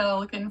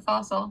seashell-looking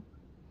fossil.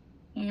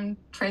 You can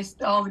trace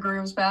all the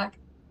grooves back.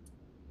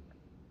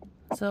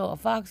 So a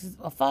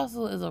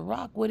fossil is a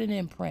rock with an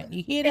imprint.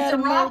 You hear that?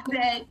 It's a rock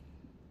that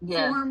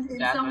Yes, formed in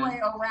some way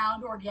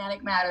around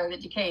organic matter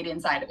that decayed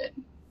inside of it.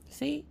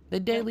 See? The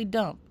Daily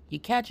Dump. You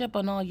catch up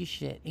on all your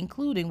shit,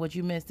 including what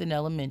you missed in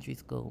elementary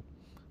school.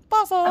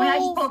 Fossils! I mean, I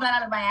just pulled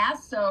that out of my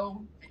ass,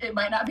 so it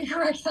might not be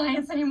correct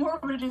science anymore,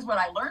 but it is what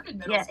I learned in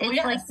middle school.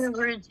 Yeah, it's like the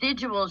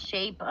residual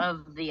shape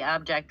of the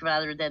object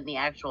rather than the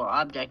actual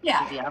object,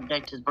 because the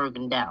object is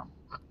broken down.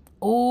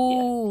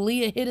 Ooh,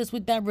 Leah hit us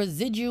with that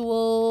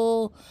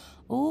residual.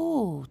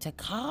 Ooh,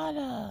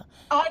 Takata.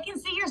 Oh, I can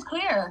see yours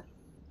clear.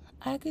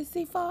 I can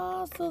see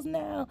fossils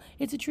now.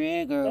 It's a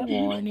trigger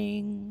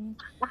warning.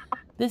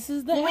 This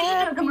is the Well, we should do a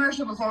happy.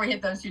 commercial before we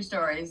hit those 2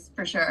 stories,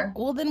 for sure.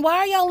 Well, then why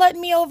are y'all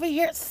letting me over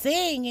here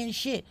sing and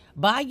shit?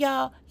 Bye,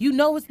 y'all. You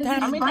know it's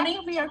time. I mean, that Funny.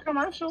 could be a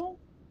commercial.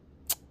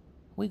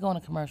 We going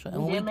to commercial.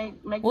 And We did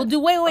make well, the-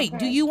 wait. okay.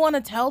 Do you want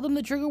to tell them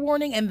the trigger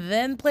warning and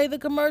then play the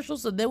commercial?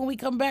 So then when we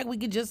come back, we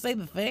can just say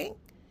the thing?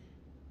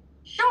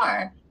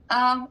 Sure.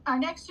 Our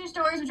next 2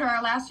 stories, which are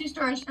our last 2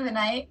 stories for the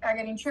night, are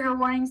getting trigger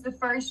warnings. The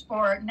first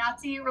for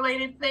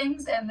Nazi-related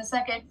things, and the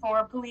second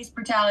for police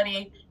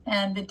brutality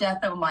and the death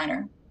of a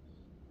minor.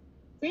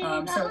 See,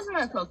 that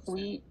wasn't so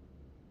sweet.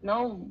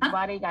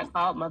 Nobody got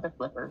called mother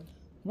flipper.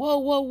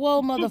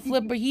 Whoa, mother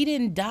flipper. He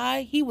didn't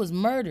die. He was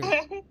murdered.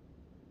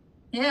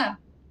 Yeah.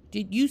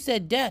 You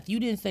said death. You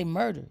didn't say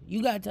murder.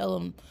 You got to tell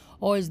them,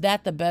 or is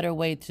that the better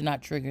way to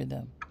not trigger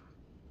them?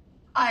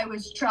 I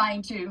was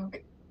trying to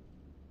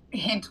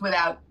hint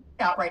without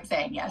outright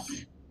saying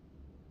yes.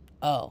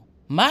 Oh,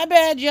 my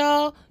bad,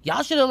 y'all.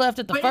 Y'all should have left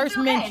at the But first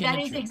it's okay. mention. That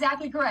is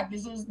exactly correct.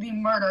 This is the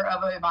murder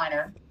of a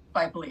minor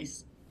by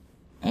police.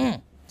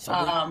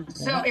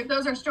 So if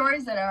those are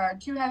stories that are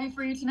too heavy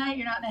for you tonight,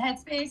 you're not in the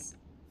headspace,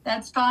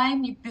 that's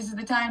fine. This is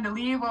the time to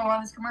leave while we're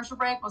on this commercial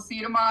break. We'll see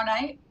you tomorrow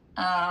night.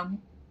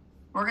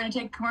 We're going to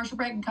take a commercial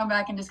break and come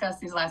back and discuss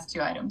these last 2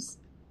 items.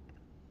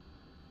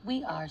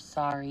 We are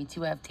sorry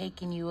to have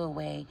taken you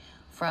away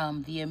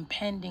from the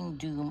impending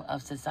doom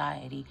of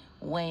society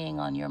weighing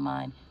on your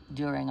mind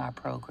during our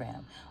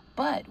program.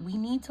 But we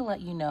need to let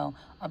you know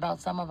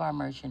about some of our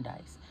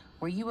merchandise.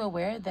 Were you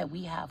aware that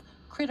we have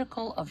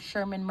Critical of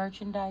Sherman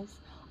merchandise,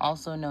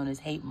 also known as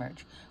hate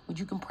merch, which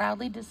you can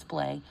proudly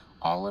display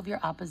all of your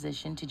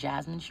opposition to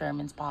Jasmine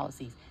Sherman's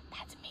policies,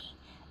 that's me,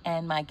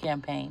 and my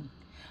campaign.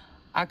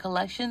 Our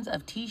collections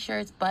of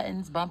t-shirts,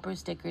 buttons, bumper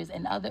stickers,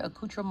 and other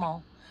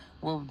accoutrements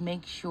will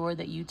make sure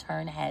that you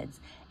turn heads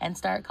and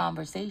start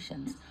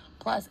conversations.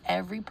 Plus,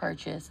 every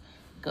purchase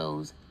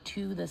goes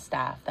to the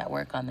staff that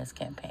work on this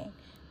campaign.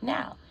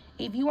 Now,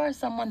 if you are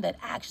someone that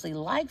actually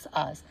likes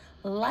us,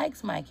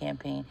 likes my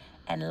campaign,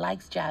 and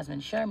likes Jasmine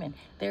Sherman,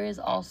 there is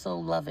also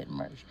Love It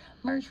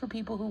merch for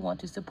people who want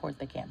to support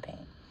the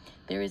campaign.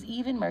 There is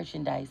even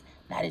merchandise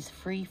that is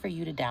free for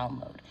you to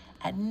download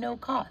at no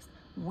cost.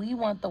 We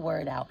want the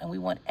word out, and we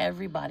want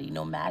everybody,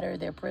 no matter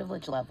their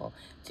privilege level,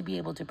 to be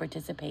able to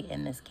participate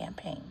in this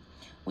campaign,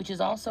 which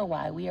is also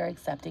why we are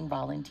accepting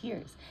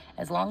volunteers.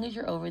 As long as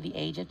you're over the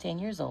age of 10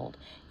 years old,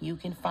 you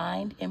can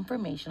find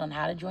information on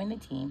how to join the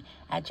team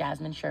at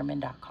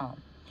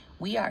jasminesherman.com.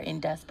 We are in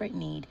desperate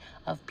need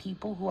of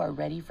people who are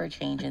ready for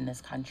change in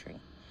this country.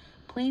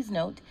 Please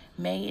note,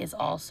 May is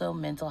also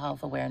Mental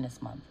Health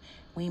Awareness Month.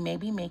 We may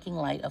be making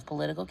light of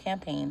political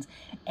campaigns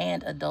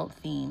and adult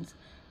themes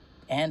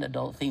and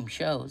adult-themed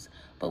shows,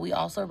 but we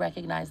also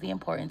recognize the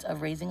importance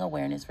of raising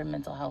awareness for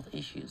mental health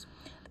issues.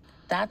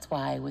 That's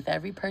why with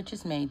every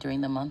purchase made during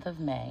the month of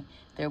May,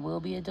 there will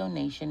be a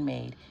donation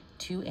made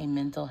to a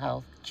mental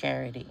health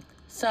charity.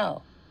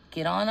 So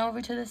get on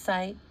over to the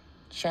site,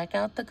 check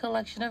out the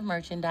collection of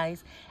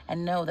merchandise,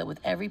 and know that with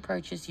every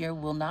purchase you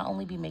will not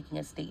only be making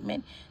a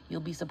statement,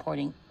 you'll be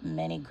supporting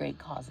many great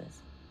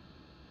causes.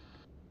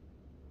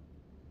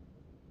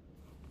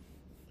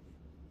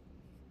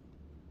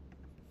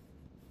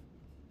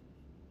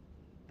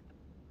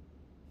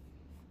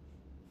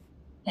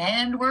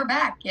 And we're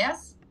back,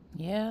 yes?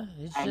 Yeah,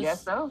 I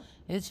guess so.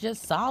 It's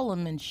just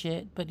solemn and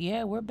shit, but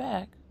yeah, we're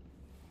back.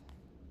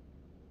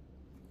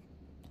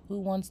 Who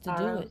wants to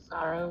do it?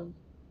 Sorrow.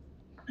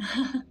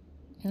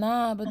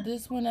 Nah, but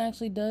this one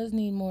actually does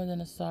need more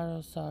than a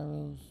sorrows.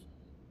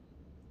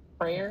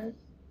 Prayers.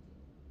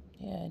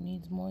 Yeah, it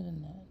needs more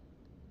than that.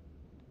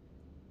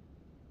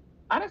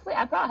 Honestly,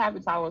 I thought Happy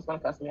Time was going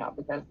to cuss me out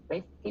because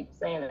they keep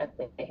saying that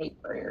they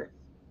hate prayers.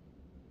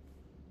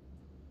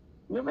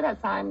 Remember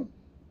that time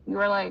you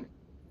were like,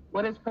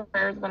 what is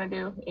prayers going to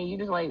do? And you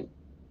just like,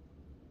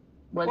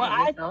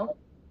 yourself?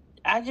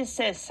 I just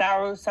said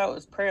sorrows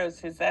prayers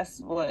because that's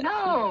what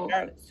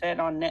Charlotte said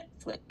on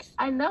Netflix.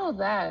 I know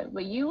that,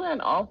 but you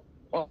went off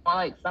on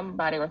like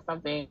somebody or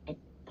something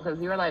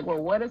because you were like,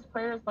 well, what is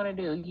prayers going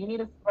to do? You need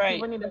to,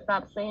 people need to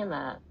stop saying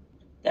that.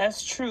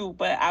 That's true,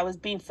 but I was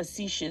being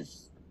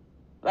facetious.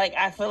 Like,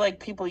 I feel like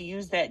people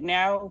use that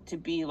now to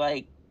be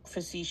like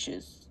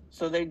facetious,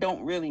 so they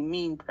don't really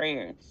mean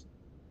prayers.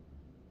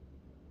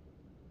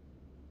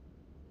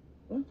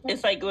 Okay.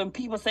 It's like when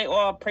people say, "Oh,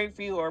 I'll pray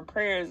for you," or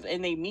prayers,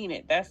 and they mean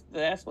it.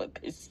 That's what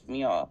pisses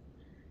me off.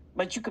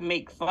 But you can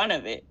make fun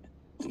of it.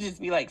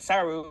 Just be like,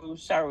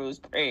 sorrows,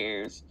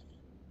 prayers.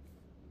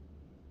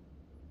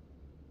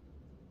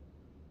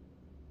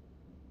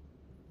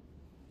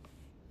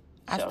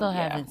 I still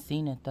haven't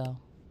seen it though.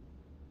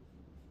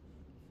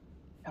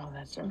 Oh,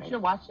 that's right. You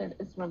should watch it.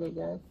 It's really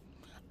good.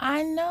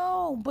 I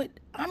know, but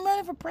I'm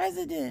running for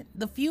president.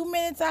 The few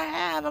minutes I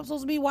have, I'm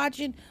supposed to be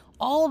watching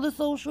all the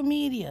social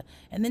media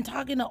and then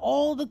talking to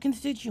all the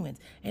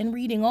constituents and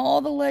reading all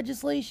the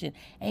legislation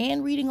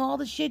and reading all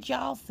the shit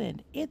y'all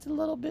send. It's a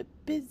little bit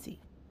busy.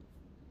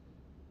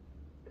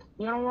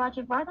 You don't watch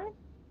it Friday?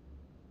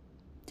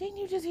 Didn't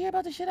you just hear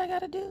about the shit I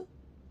gotta do?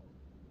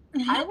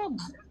 I will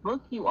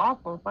book you off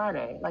on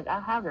Friday. Like, I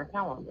have your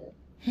calendar.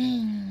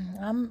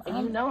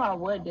 You know I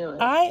would do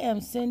it. I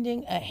am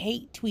sending a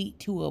hate tweet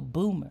to a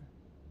boomer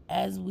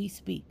as we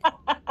speak.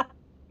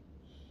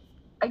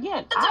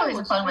 Again, That's always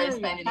a fun way to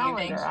spend an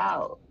evening.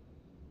 Out.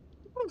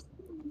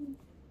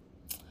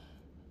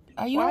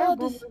 Are you Why are allowed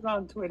boomers to?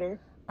 on Twitter?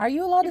 Are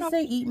you allowed to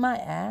say "eat my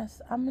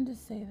ass"? I'm gonna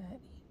say that.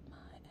 Eat my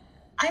ass.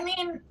 I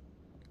mean,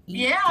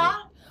 Eat yeah.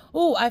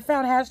 Oh, I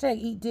found hashtag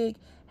eat dick.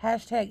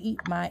 Hashtag eat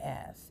my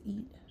ass.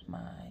 Eat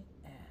my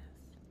ass.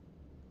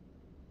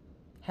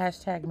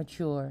 Hashtag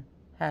mature.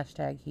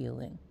 Hashtag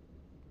healing.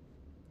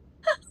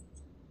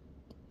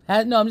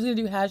 No, I'm just gonna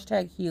do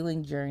hashtag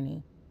healing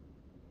journey.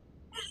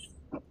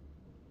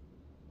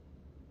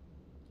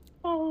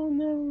 Oh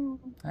no.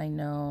 I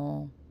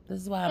know.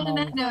 This is why I'm On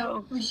always... that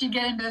note, we should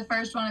get into the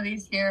first one of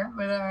these here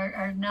with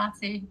our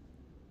Nazi.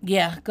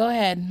 Yeah, go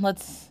ahead.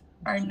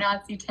 Our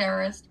Nazi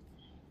terrorist.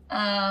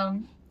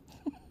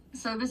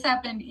 So this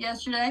happened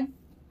yesterday.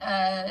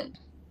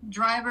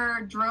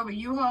 Driver drove a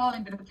U-Haul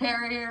into the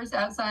barriers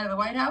outside of the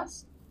White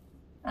House.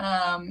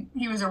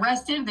 He was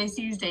arrested. They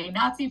seized a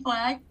Nazi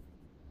flag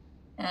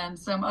and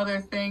some other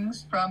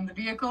things from the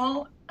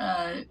vehicle.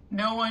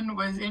 No one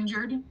was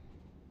injured,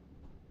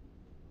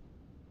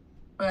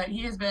 but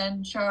he has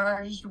been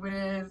charged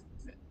with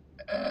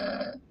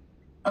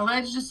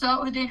alleged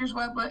assault with a dangerous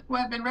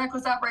weapon,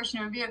 reckless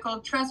operation of a vehicle,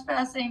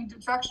 trespassing,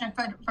 destruction of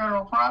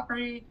federal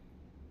property,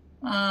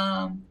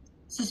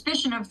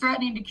 suspicion of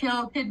threatening to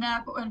kill,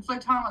 kidnap, or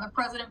inflict harm on the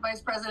president,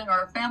 vice president,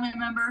 or a family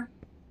member.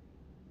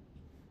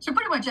 So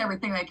pretty much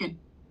everything they could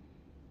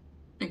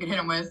hit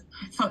him with,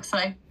 it looks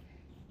like.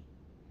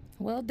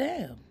 Well,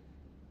 damn.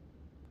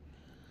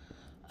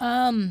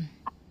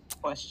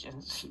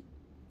 Questions.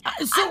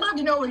 I'd love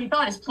to know what he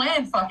thought his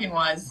plan fucking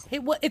was.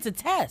 It's a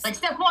test. Like,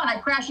 step one, I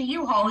crash a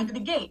U-Haul into the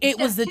gate. It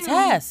Step was the two,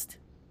 test.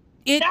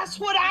 That's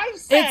what I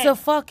said. It's a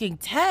fucking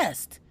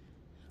test.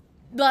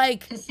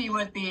 Like, to see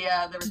what the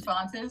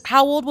response is.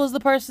 how old was the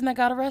person that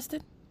got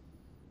arrested?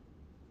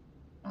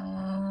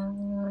 I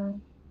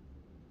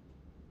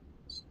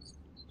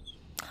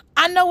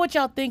know what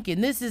y'all thinking.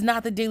 This is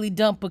not the Daily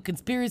Dump, but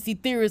Conspiracy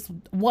Theorist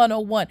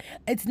 101.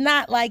 It's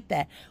not like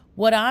that.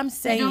 What I'm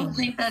saying... I don't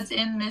think that's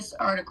in this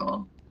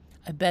article.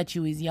 I bet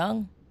you he's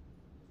young.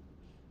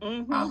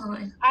 Mm-hmm.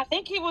 Probably. I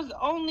think he was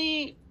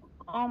only...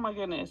 Oh, my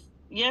goodness.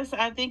 Yes,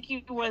 I think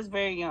he was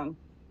very young.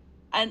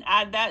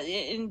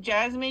 And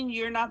Jasmine,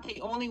 you're not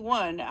the only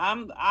one.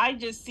 I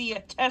just see a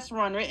test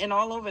run written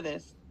all over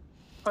this,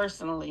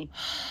 personally.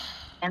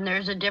 And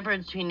there's a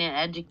difference between an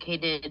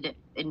educated,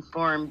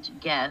 informed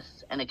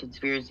guess and a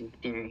conspiracy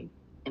theory,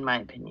 in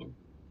my opinion.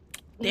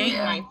 He was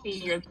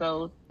 19 years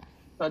old,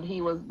 so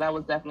that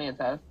was definitely a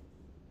test.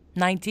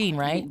 19,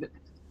 right?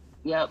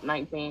 Yep,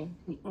 19.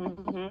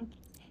 Mm-hmm.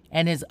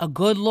 And a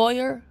good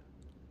lawyer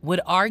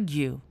would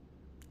argue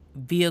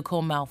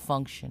vehicle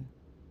malfunction.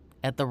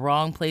 At the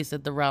wrong place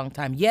at the wrong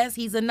time. Yes,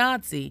 he's a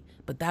Nazi,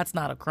 but that's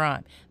not a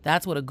crime.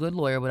 That's what a good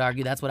lawyer would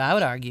argue. That's what I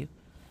would argue.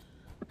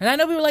 And I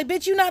know people are like,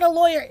 bitch, you're not a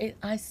lawyer.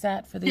 I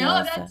sat for the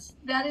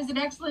that is an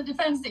excellent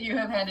defense that you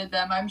have handed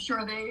them. I'm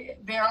sure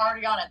they're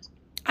already on it.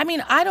 I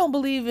mean, I don't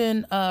believe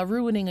in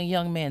ruining a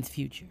young man's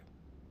future.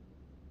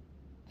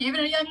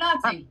 Even a young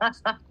Nazi.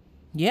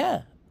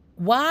 Yeah.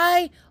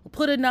 Why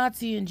put a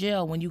Nazi in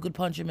jail when you could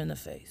punch him in the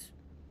face?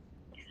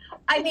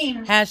 I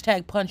mean...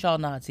 Hashtag punch all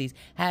Nazis.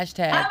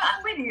 Hashtag...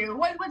 I'm with you.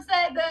 What's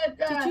that?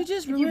 Did you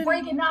just if you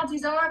break a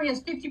Nazi's arm, he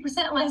has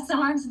 50% less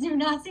arms to do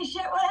Nazi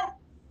shit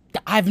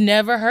with? I've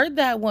never heard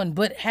that one,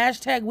 but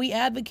hashtag we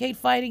advocate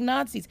fighting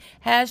Nazis.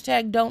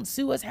 Hashtag don't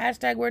sue us.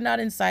 Hashtag we're not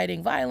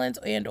inciting violence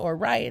and or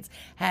riots.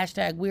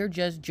 Hashtag we're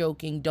just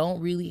joking. Don't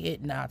really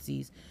hit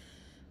Nazis.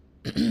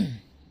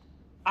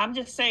 I'm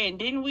just saying,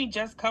 didn't we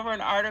just cover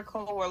an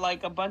article where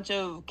like a bunch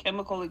of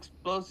chemical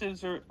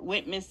explosives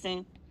went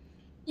missing?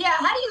 Yeah,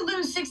 how do you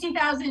lose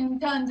 60,000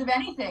 tons of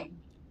anything?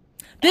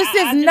 This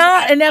is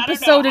not an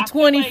episode of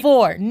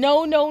 24.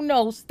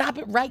 No. Stop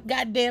it right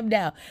goddamn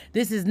now.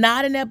 This is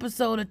not an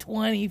episode of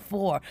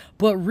 24.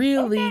 But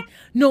really,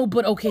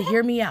 okay,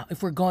 hear me out.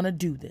 If we're going to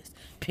do this,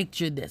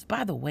 picture this.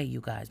 By the way,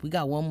 you guys, we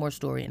got one more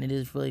story and it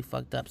is really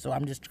fucked up. So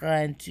I'm just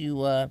trying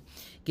to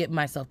get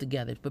myself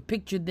together. But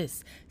picture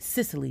this.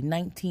 Sicily,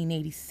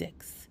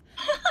 1986.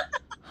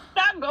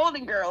 Not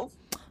Golden Girls.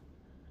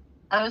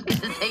 I was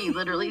going to say, you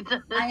literally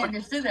said this. I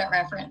understood that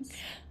reference.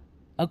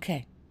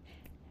 Okay.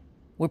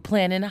 We're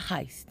planning a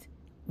heist.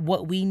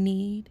 What we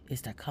need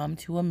is to come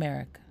to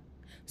America.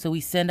 So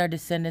we send our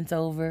descendants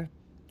over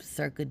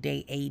circa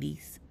day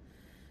 80s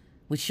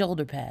with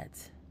shoulder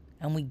pads.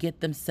 And we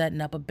get them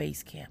setting up a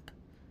base camp.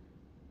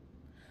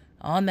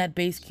 On that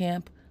base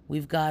camp,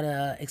 we've got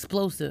a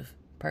explosive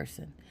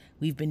person.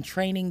 We've been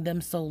training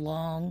them so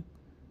long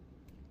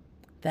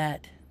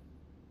that...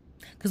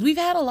 Because we've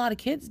had a lot of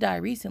kids die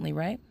recently,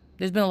 right?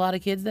 There's been a lot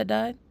of kids that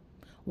died.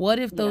 What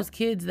if those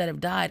kids that have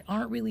died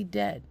aren't really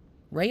dead?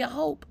 Ray of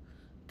hope.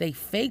 They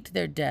faked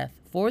their death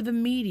for the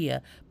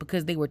media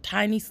because they were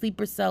tiny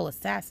sleeper cell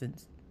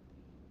assassins.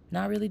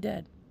 Not really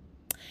dead.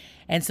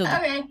 And so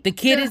the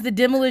kid is the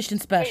demolition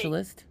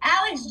specialist.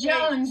 Alex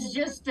Jones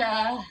just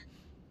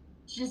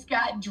just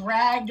got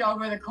dragged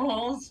over the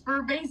coals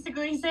for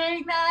basically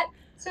saying that.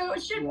 So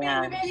it should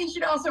maybe you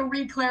should also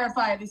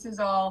re-clarify this is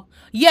all.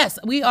 Yes,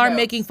 we are jokes.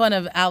 making fun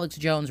of Alex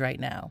Jones right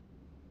now.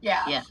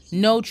 Yeah. Yes.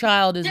 No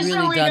child has Just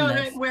really so we done know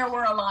this. that where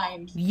we're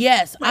aligned.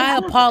 Yes, I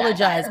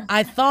apologize. Satire.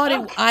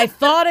 I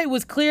thought it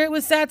was clear it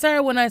was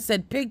satire when I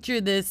said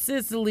picture this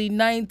Sicily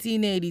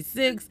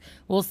 1986.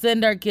 We'll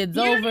send our kids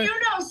over. You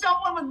know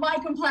someone with my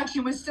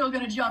complexion was still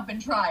gonna jump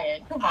and try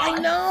it. Come on. I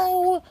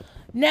know.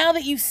 Now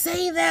that you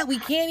say that, we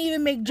can't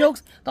even make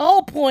jokes. The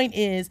whole point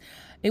is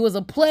it was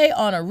a play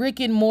on a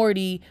Rick and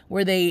Morty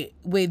where they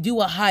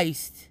do a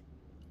heist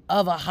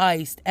of a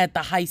heist at the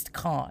heist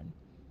con.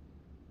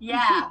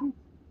 Yeah.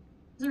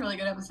 It's a really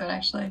good episode,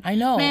 actually. I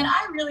know. Man,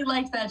 I really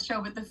liked that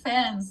show, but the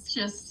fans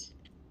just...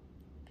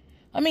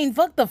 I mean,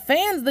 fuck the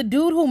fans. The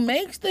dude who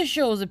makes the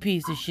show's a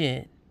piece of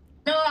shit.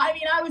 No, I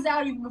mean, I was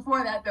out even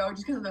before that, though,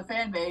 just because of the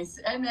fan base.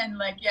 And then,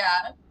 like,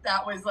 yeah,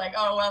 that was like,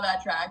 oh, well,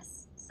 that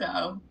tracks.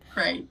 So,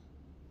 great.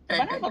 I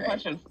have a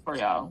question for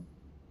y'all.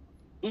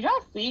 Did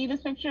y'all see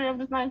this picture of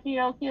this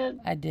 19-year-old kid?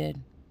 I did.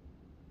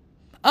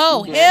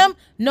 Oh, him?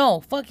 No,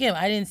 fuck him.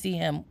 I didn't see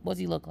him. What's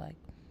he look like?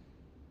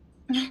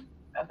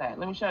 Okay,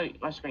 let me show you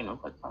my screen real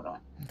quick. Hold on.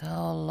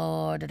 Oh,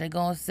 Lord. Are they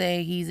going to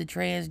say he's a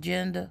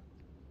transgender?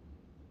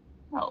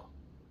 No.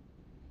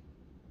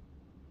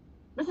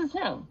 This is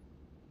him.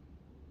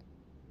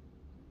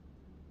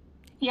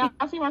 Y'all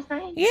see my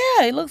screen?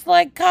 Yeah, he looks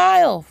like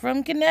Kyle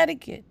from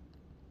Connecticut.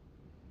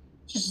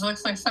 Just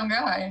looks like some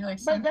guy. Like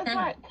some But that's kid.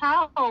 not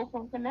Kyle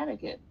from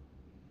Connecticut.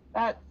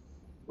 That's...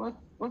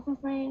 What's his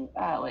name?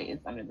 Wait,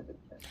 it's under the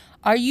picture.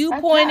 Are you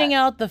pointing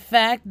out the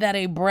fact that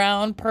a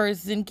brown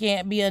person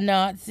can't be a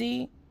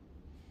Nazi?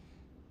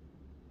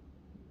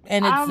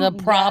 And it's a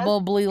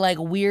probably like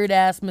weird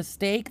ass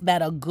mistake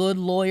that a good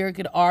lawyer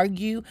could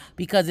argue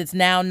because it's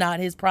now not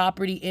his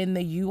property in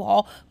the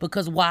U-Haul.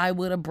 Because why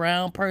would a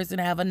brown person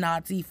have a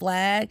Nazi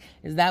flag?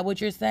 Is that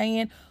what you're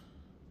saying?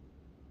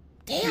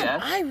 Damn,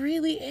 yes. I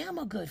really am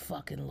a good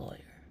fucking lawyer.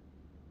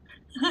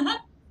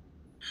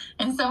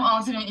 In some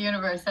alternate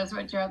universe, that's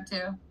what you're up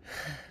to.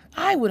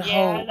 I would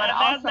hope. But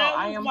also,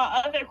 that was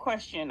my other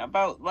question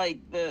about like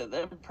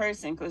the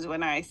person, because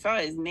when I saw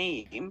his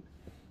name,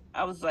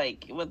 I was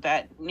like, well,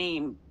 that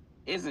name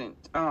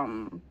isn't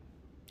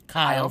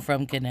Kyle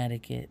from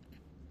Connecticut.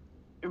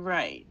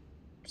 Right.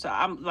 So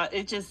I'm like,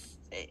 it just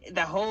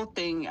the whole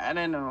thing. I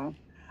don't know.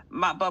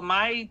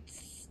 My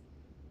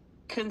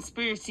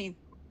conspiracy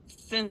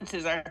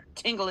senses are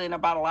tingling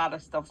about a lot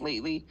of stuff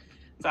lately.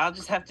 So I'll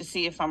just have to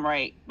see if I'm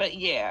right. But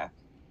yeah,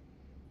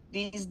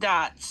 these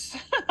dots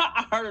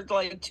are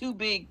like too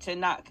big to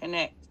not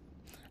connect.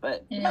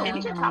 But yeah,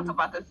 we should talk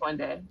about this one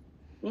day.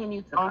 Me and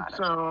you talk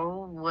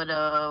also, would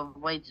a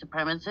white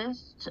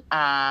supremacist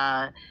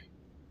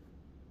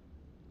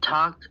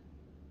talk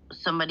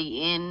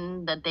somebody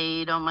in that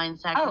they don't mind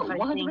sacrificing?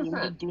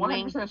 100%,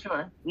 100%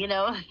 sure. You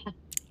know?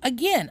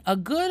 Again, a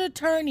good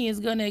attorney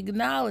is going to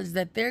acknowledge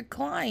that their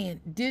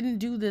client didn't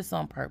do this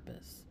on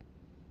purpose.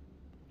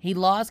 He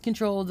lost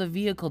control of the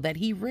vehicle that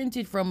he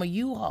rented from a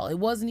U-Haul. It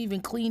wasn't even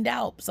cleaned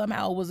out.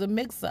 Somehow it was a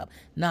mix-up.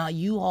 Not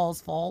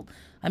U-Haul's fault.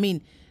 I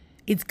mean,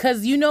 it's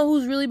because you know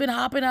who's really been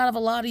hopping out of a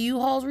lot of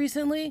U-Hauls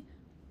recently?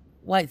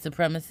 White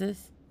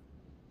supremacists.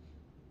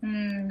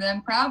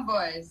 Them Proud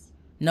Boys.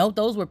 No,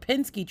 those were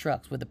Penske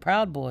trucks with the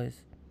Proud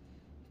Boys.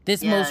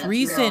 This most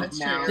recent,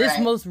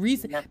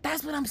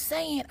 that's what I'm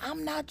saying.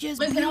 I'm not just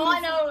Listen, beautiful. all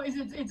I know is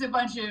it's a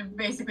bunch of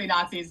basically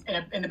Nazis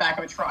in the back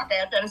of a truck.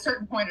 At a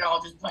certain point, it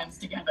all just blends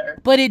together.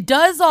 But it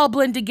does all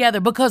blend together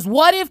because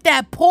what if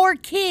that poor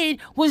kid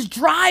was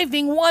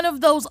driving one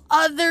of those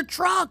other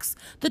trucks?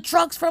 The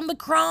trucks from the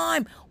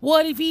crime.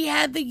 What if he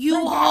had the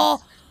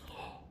U-Haul?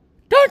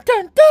 Dun,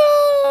 dun,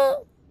 dun!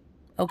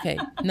 Okay,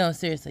 no,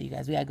 seriously, you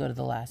guys, we gotta go to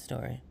the last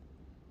story.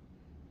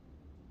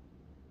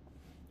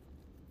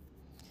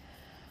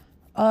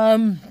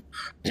 All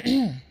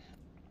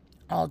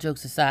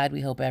jokes aside,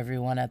 we hope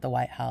everyone at the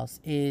White House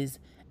is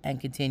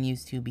and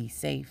continues to be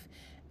safe.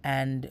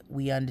 And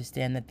we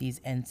understand that these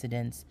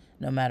incidents,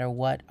 no matter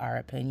what our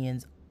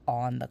opinions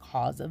on the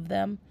cause of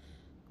them,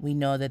 we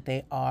know that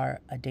they are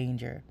a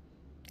danger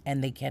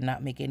and they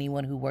cannot make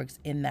anyone who works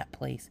in that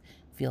place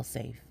feel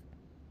safe.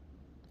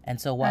 And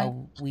so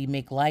while we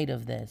make light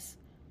of this,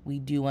 we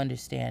do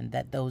understand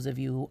that those of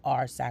you who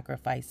are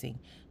sacrificing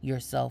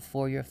yourself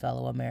for your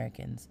fellow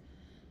Americans,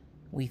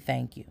 we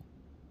thank you.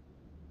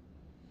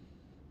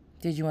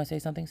 Did you want to say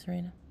something,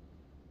 Serena?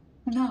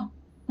 No,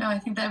 I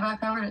think that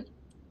about covered it.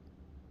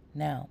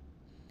 Now,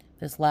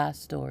 this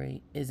last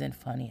story isn't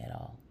funny at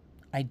all.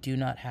 I do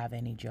not have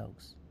any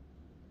jokes.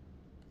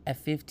 A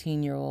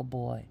 15-year-old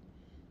boy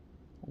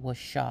was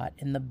shot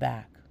in the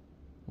back,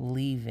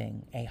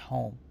 leaving a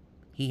home.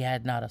 He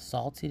had not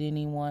assaulted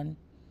anyone.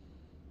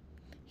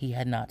 He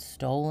had not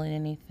stolen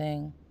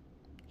anything.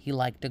 He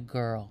liked a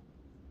girl.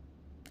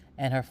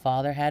 And her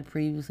father had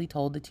previously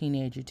told the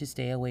teenager to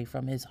stay away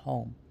from his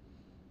home.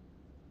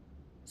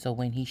 So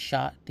when he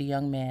shot the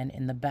young man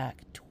in the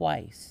back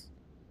twice,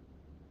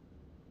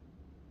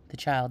 the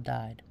child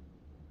died.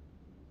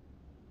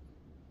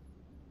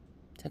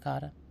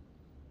 Takata?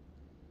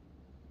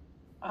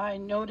 I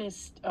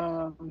noticed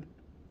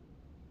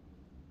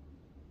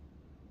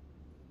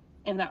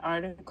in the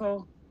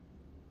article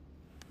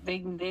they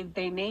named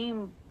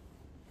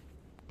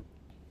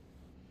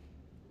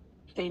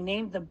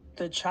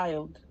the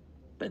child,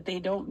 but they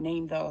don't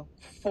name the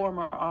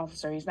former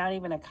officer. He's not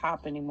even a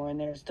cop anymore, and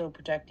they're still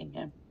protecting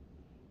him.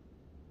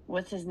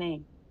 What's his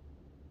name?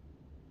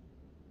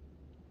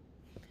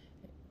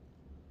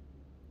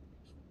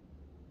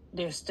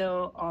 They're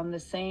still on the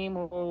same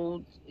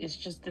old, it's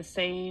just the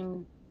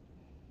same,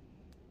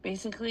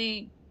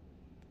 basically,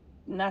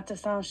 not to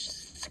sound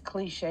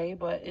cliche,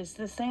 but it's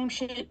the same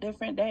shit,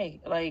 different day.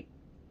 Like,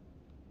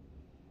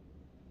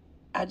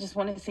 I just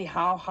want to see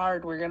how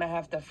hard we're going to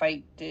have to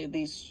fight to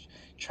these,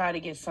 try to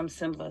get some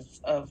semblance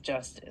of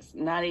justice.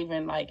 Not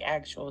even like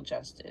actual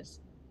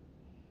justice.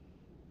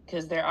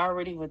 Because they're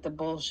already with the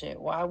bullshit.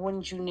 Why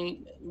wouldn't you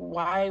need,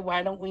 why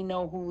don't we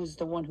know who was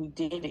the one who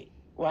did it?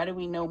 Why do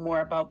we know more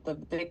about the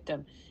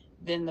victim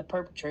than the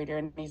perpetrator,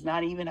 and he's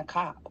not even a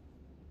cop?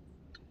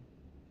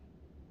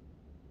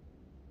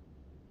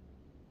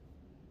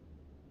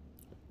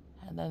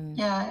 And then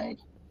Yeah, I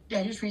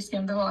just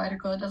reskimmed the whole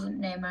article. It doesn't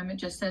name him. It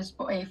just says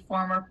a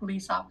former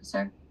police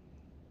officer.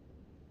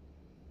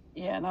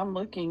 Yeah, and I'm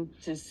looking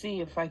to see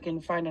if I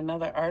can find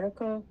another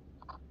article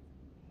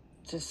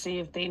to see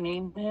if they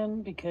named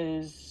him,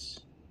 because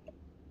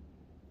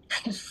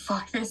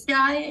fuck this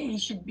guy. He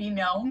should be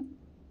known.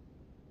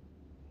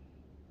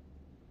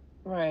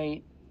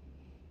 right.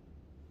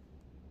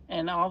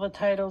 And all the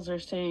titles are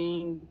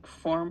saying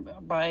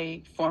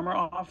by former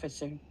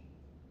officer.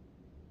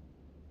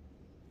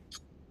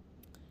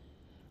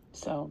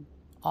 So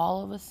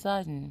all of a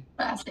sudden,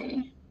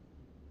 Classy.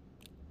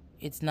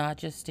 it's not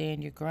just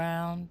stand your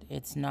ground.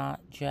 It's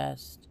not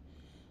just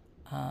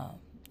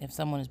if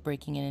someone is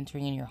breaking and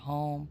entering in your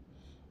home.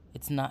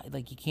 It's not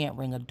like you can't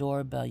ring a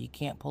doorbell. You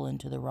can't pull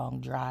into the wrong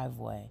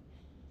driveway.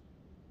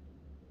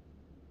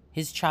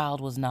 His child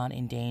was not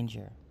in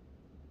danger.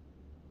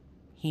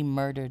 He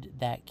murdered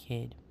that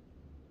kid.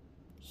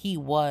 He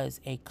was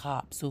a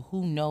cop. So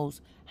who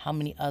knows how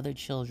many other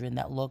children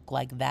that look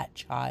like that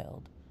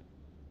child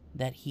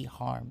that he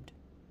harmed.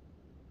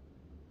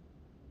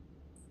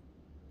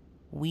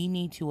 We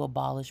need to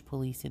abolish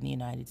police in the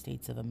United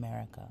States of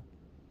America.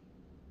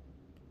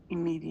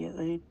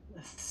 Immediately.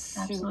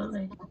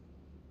 Absolutely.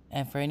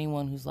 And for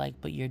anyone who's like,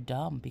 but you're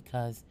dumb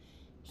because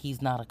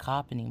he's not a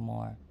cop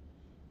anymore,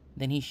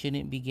 then he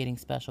shouldn't be getting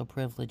special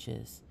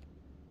privileges.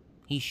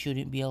 He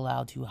shouldn't be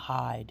allowed to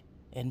hide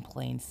in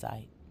plain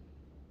sight.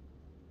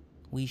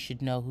 We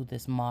should know who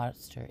this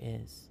monster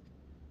is.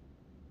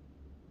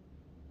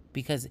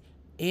 Because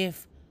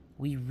if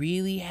we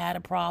really had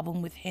a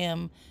problem with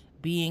him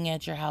being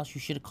at your house,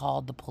 you should have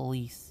called the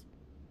police,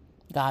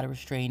 got a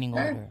restraining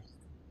order.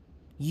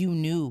 You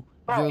knew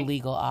your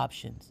legal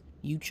options.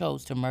 You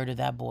chose to murder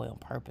that boy on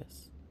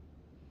purpose.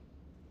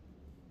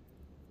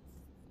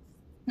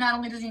 Not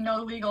only does he know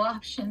the legal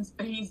options,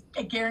 but he's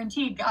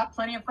guaranteed got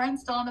plenty of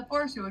friends still on the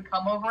force who would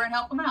come over and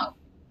help him out.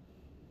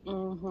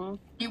 Mm-hmm.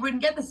 He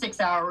wouldn't get the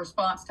 6-hour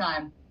response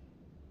time.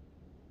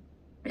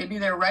 They'd be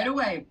there right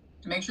away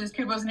to make sure this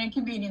kid wasn't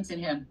inconveniencing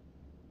him.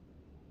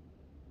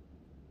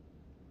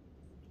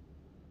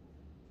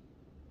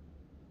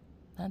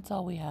 That's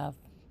all we have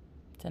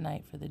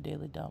tonight for the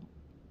Daily Dump.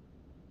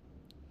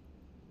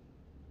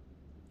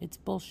 It's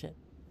bullshit.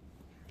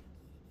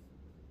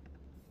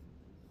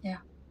 Yeah.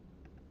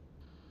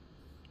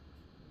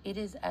 It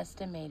is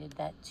estimated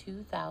that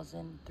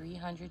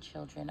 2,300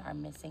 children are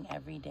missing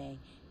every day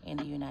in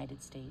the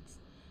United States.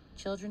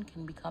 Children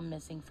can become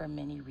missing for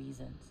many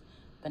reasons.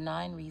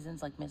 Benign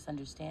reasons like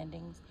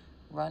misunderstandings,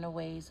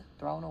 runaways,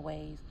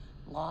 throwaways,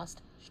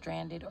 lost,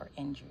 stranded, or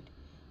injured,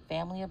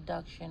 family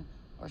abduction,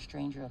 or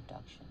stranger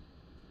abduction.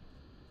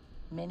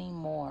 Many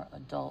more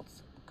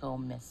adults go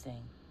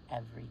missing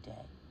every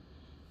day.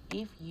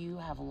 If you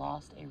have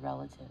lost a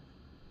relative,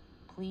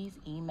 please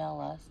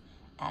email us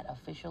at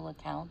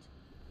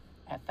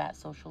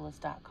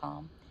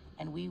officialaccount@fatsocialist.com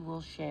and we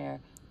will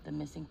share the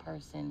missing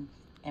person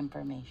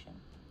information.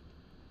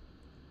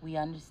 We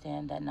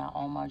understand that not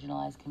all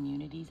marginalized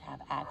communities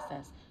have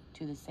access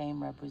to the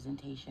same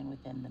representation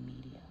within the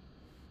media.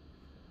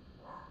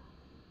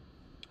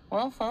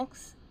 Well,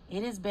 folks,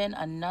 it has been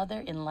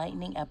another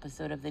enlightening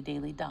episode of The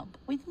Daily Dump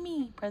with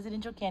me,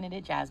 presidential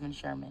candidate Jasmine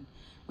Sherman.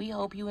 We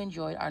hope you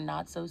enjoyed our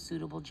not so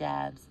subtle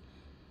jabs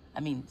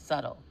at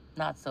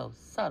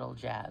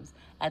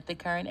the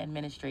current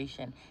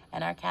administration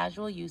and our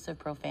casual use of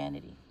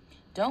profanity.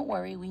 Don't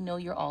worry, we know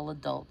you're all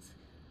adults,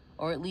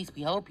 or at least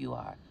we hope you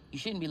are. You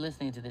shouldn't be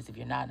listening to this if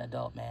you're not an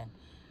adult, man.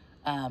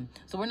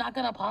 So we're not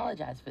going to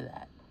apologize for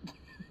that.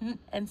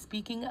 And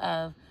speaking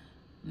of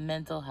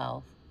mental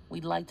health,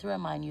 we'd like to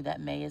remind you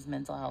that May is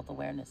Mental Health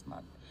Awareness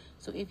Month.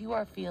 So if you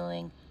are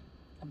feeling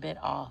a bit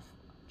off,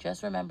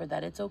 just remember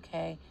that it's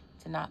okay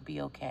to not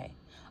be okay.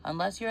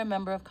 Unless you're a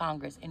member of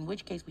Congress, in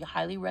which case we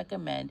highly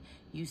recommend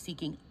you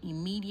seeking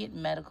immediate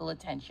medical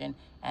attention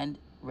and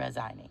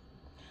resigning.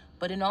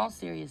 But in all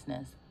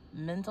seriousness,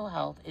 mental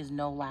health is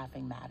no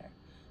laughing matter.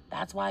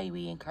 That's why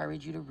we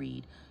encourage you to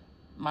read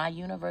My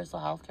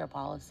Universal Healthcare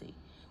Policy,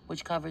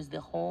 which covers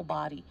the whole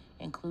body,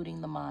 including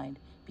the mind.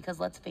 Because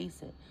let's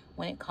face it,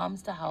 when it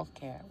comes to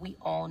healthcare, we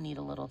all need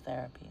a little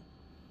therapy.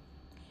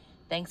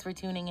 Thanks for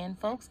tuning in,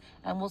 folks,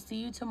 and we'll see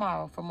you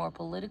tomorrow for more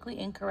politically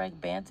incorrect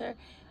banter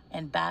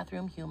and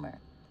bathroom humor.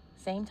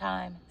 Same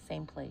time,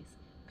 same place.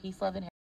 Peace, love, and